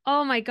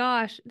 Oh my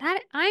gosh,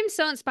 I'm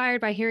so inspired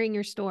by hearing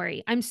your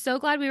story. I'm so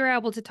glad we were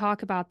able to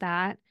talk about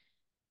that.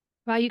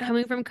 About you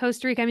coming from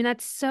Costa Rica. I mean,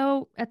 that's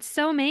so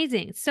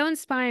amazing. It's so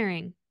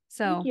inspiring.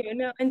 So thank you.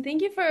 No, and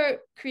thank you for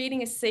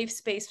creating a safe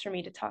space for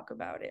me to talk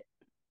about it.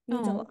 It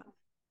means a lot.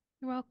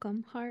 You're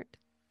welcome, heart.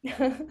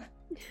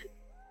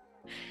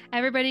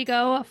 Everybody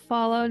go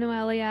follow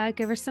Noelia,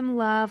 give her some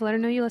love, let her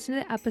know you listened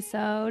to the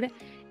episode,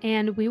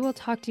 and we will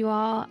talk to you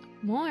all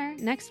more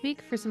next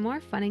week for some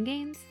more fun and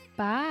gains.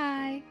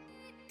 Bye.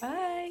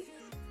 Bye.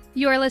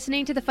 You are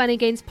listening to the Fun and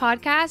Gains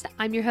podcast.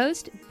 I'm your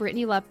host,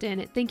 Brittany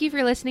Lupton. Thank you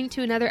for listening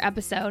to another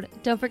episode.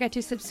 Don't forget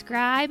to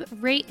subscribe,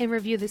 rate, and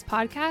review this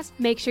podcast.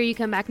 Make sure you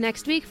come back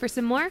next week for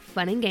some more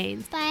Fun and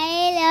Gains. Bye,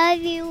 I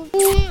love you.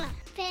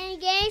 Fun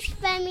and Gains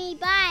for me.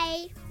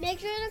 Bye. Make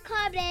sure to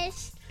call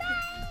this. Bye.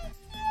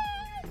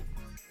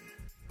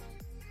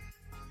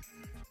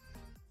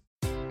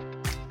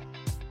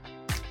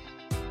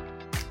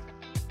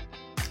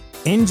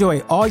 Enjoy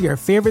all your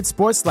favorite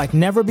sports like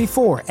never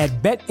before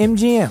at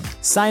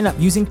BetMGM. Sign up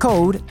using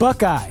code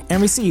Buckeye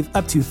and receive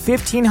up to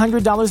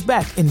 $1,500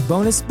 back in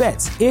bonus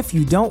bets if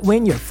you don't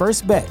win your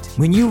first bet.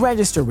 When you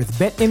register with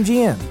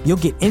BetMGM, you'll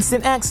get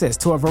instant access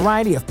to a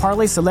variety of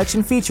parlay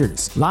selection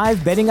features,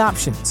 live betting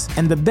options,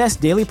 and the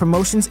best daily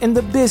promotions in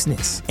the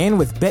business. And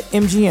with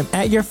BetMGM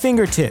at your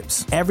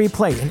fingertips, every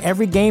play and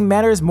every game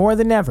matters more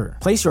than ever.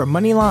 Place your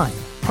money line,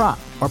 prop,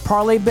 or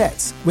parlay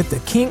bets with the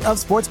king of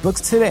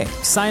sportsbooks today.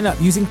 Sign up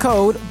using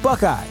code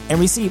Buckeye and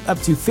receive up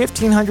to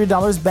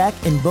 $1,500 back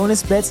in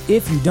bonus bets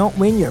if you don't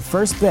win your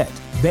first bet.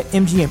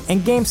 BetMGM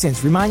and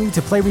GameSense remind you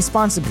to play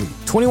responsibly.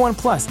 21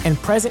 plus and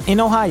present in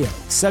Ohio,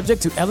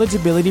 subject to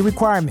eligibility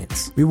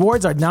requirements.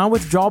 Rewards are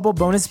non-withdrawable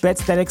bonus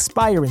bets that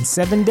expire in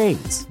 7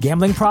 days.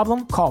 Gambling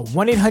problem? Call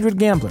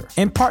 1-800-GAMBLER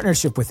in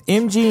partnership with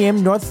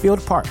MGM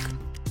Northfield Park.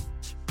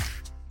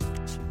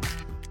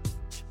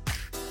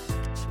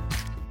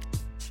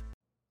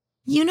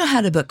 You know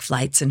how to book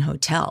flights and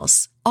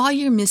hotels. All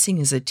you're missing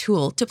is a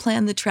tool to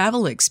plan the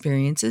travel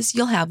experiences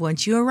you'll have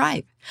once you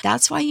arrive.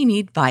 That's why you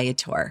need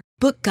Viator.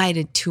 Book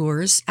guided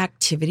tours,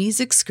 activities,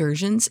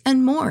 excursions,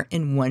 and more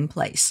in one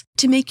place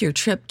to make your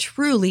trip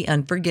truly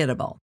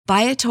unforgettable.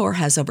 Viator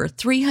has over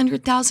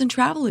 300,000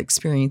 travel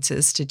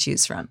experiences to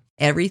choose from.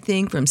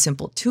 Everything from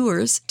simple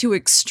tours to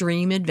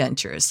extreme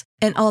adventures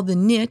and all the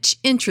niche,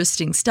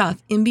 interesting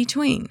stuff in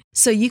between.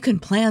 So you can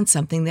plan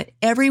something that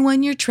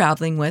everyone you're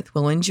traveling with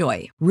will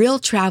enjoy. Real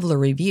traveler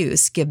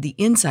reviews give the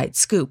inside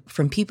scoop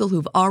from people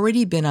who've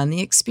already been on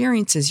the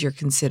experiences you're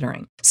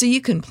considering. So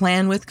you can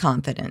plan with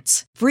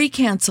confidence. Free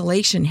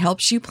cancellation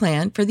helps you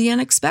plan for the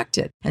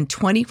unexpected. And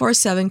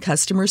 24/7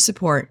 customer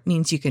support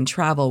means you can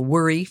travel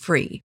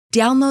worry-free.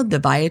 Download the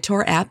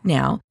Viator app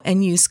now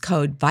and use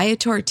code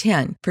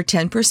Viator10 for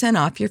 10%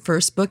 off your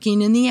first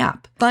booking in the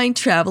app. Find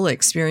travel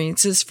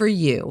experiences for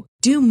you.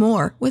 Do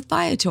more with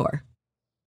Viator.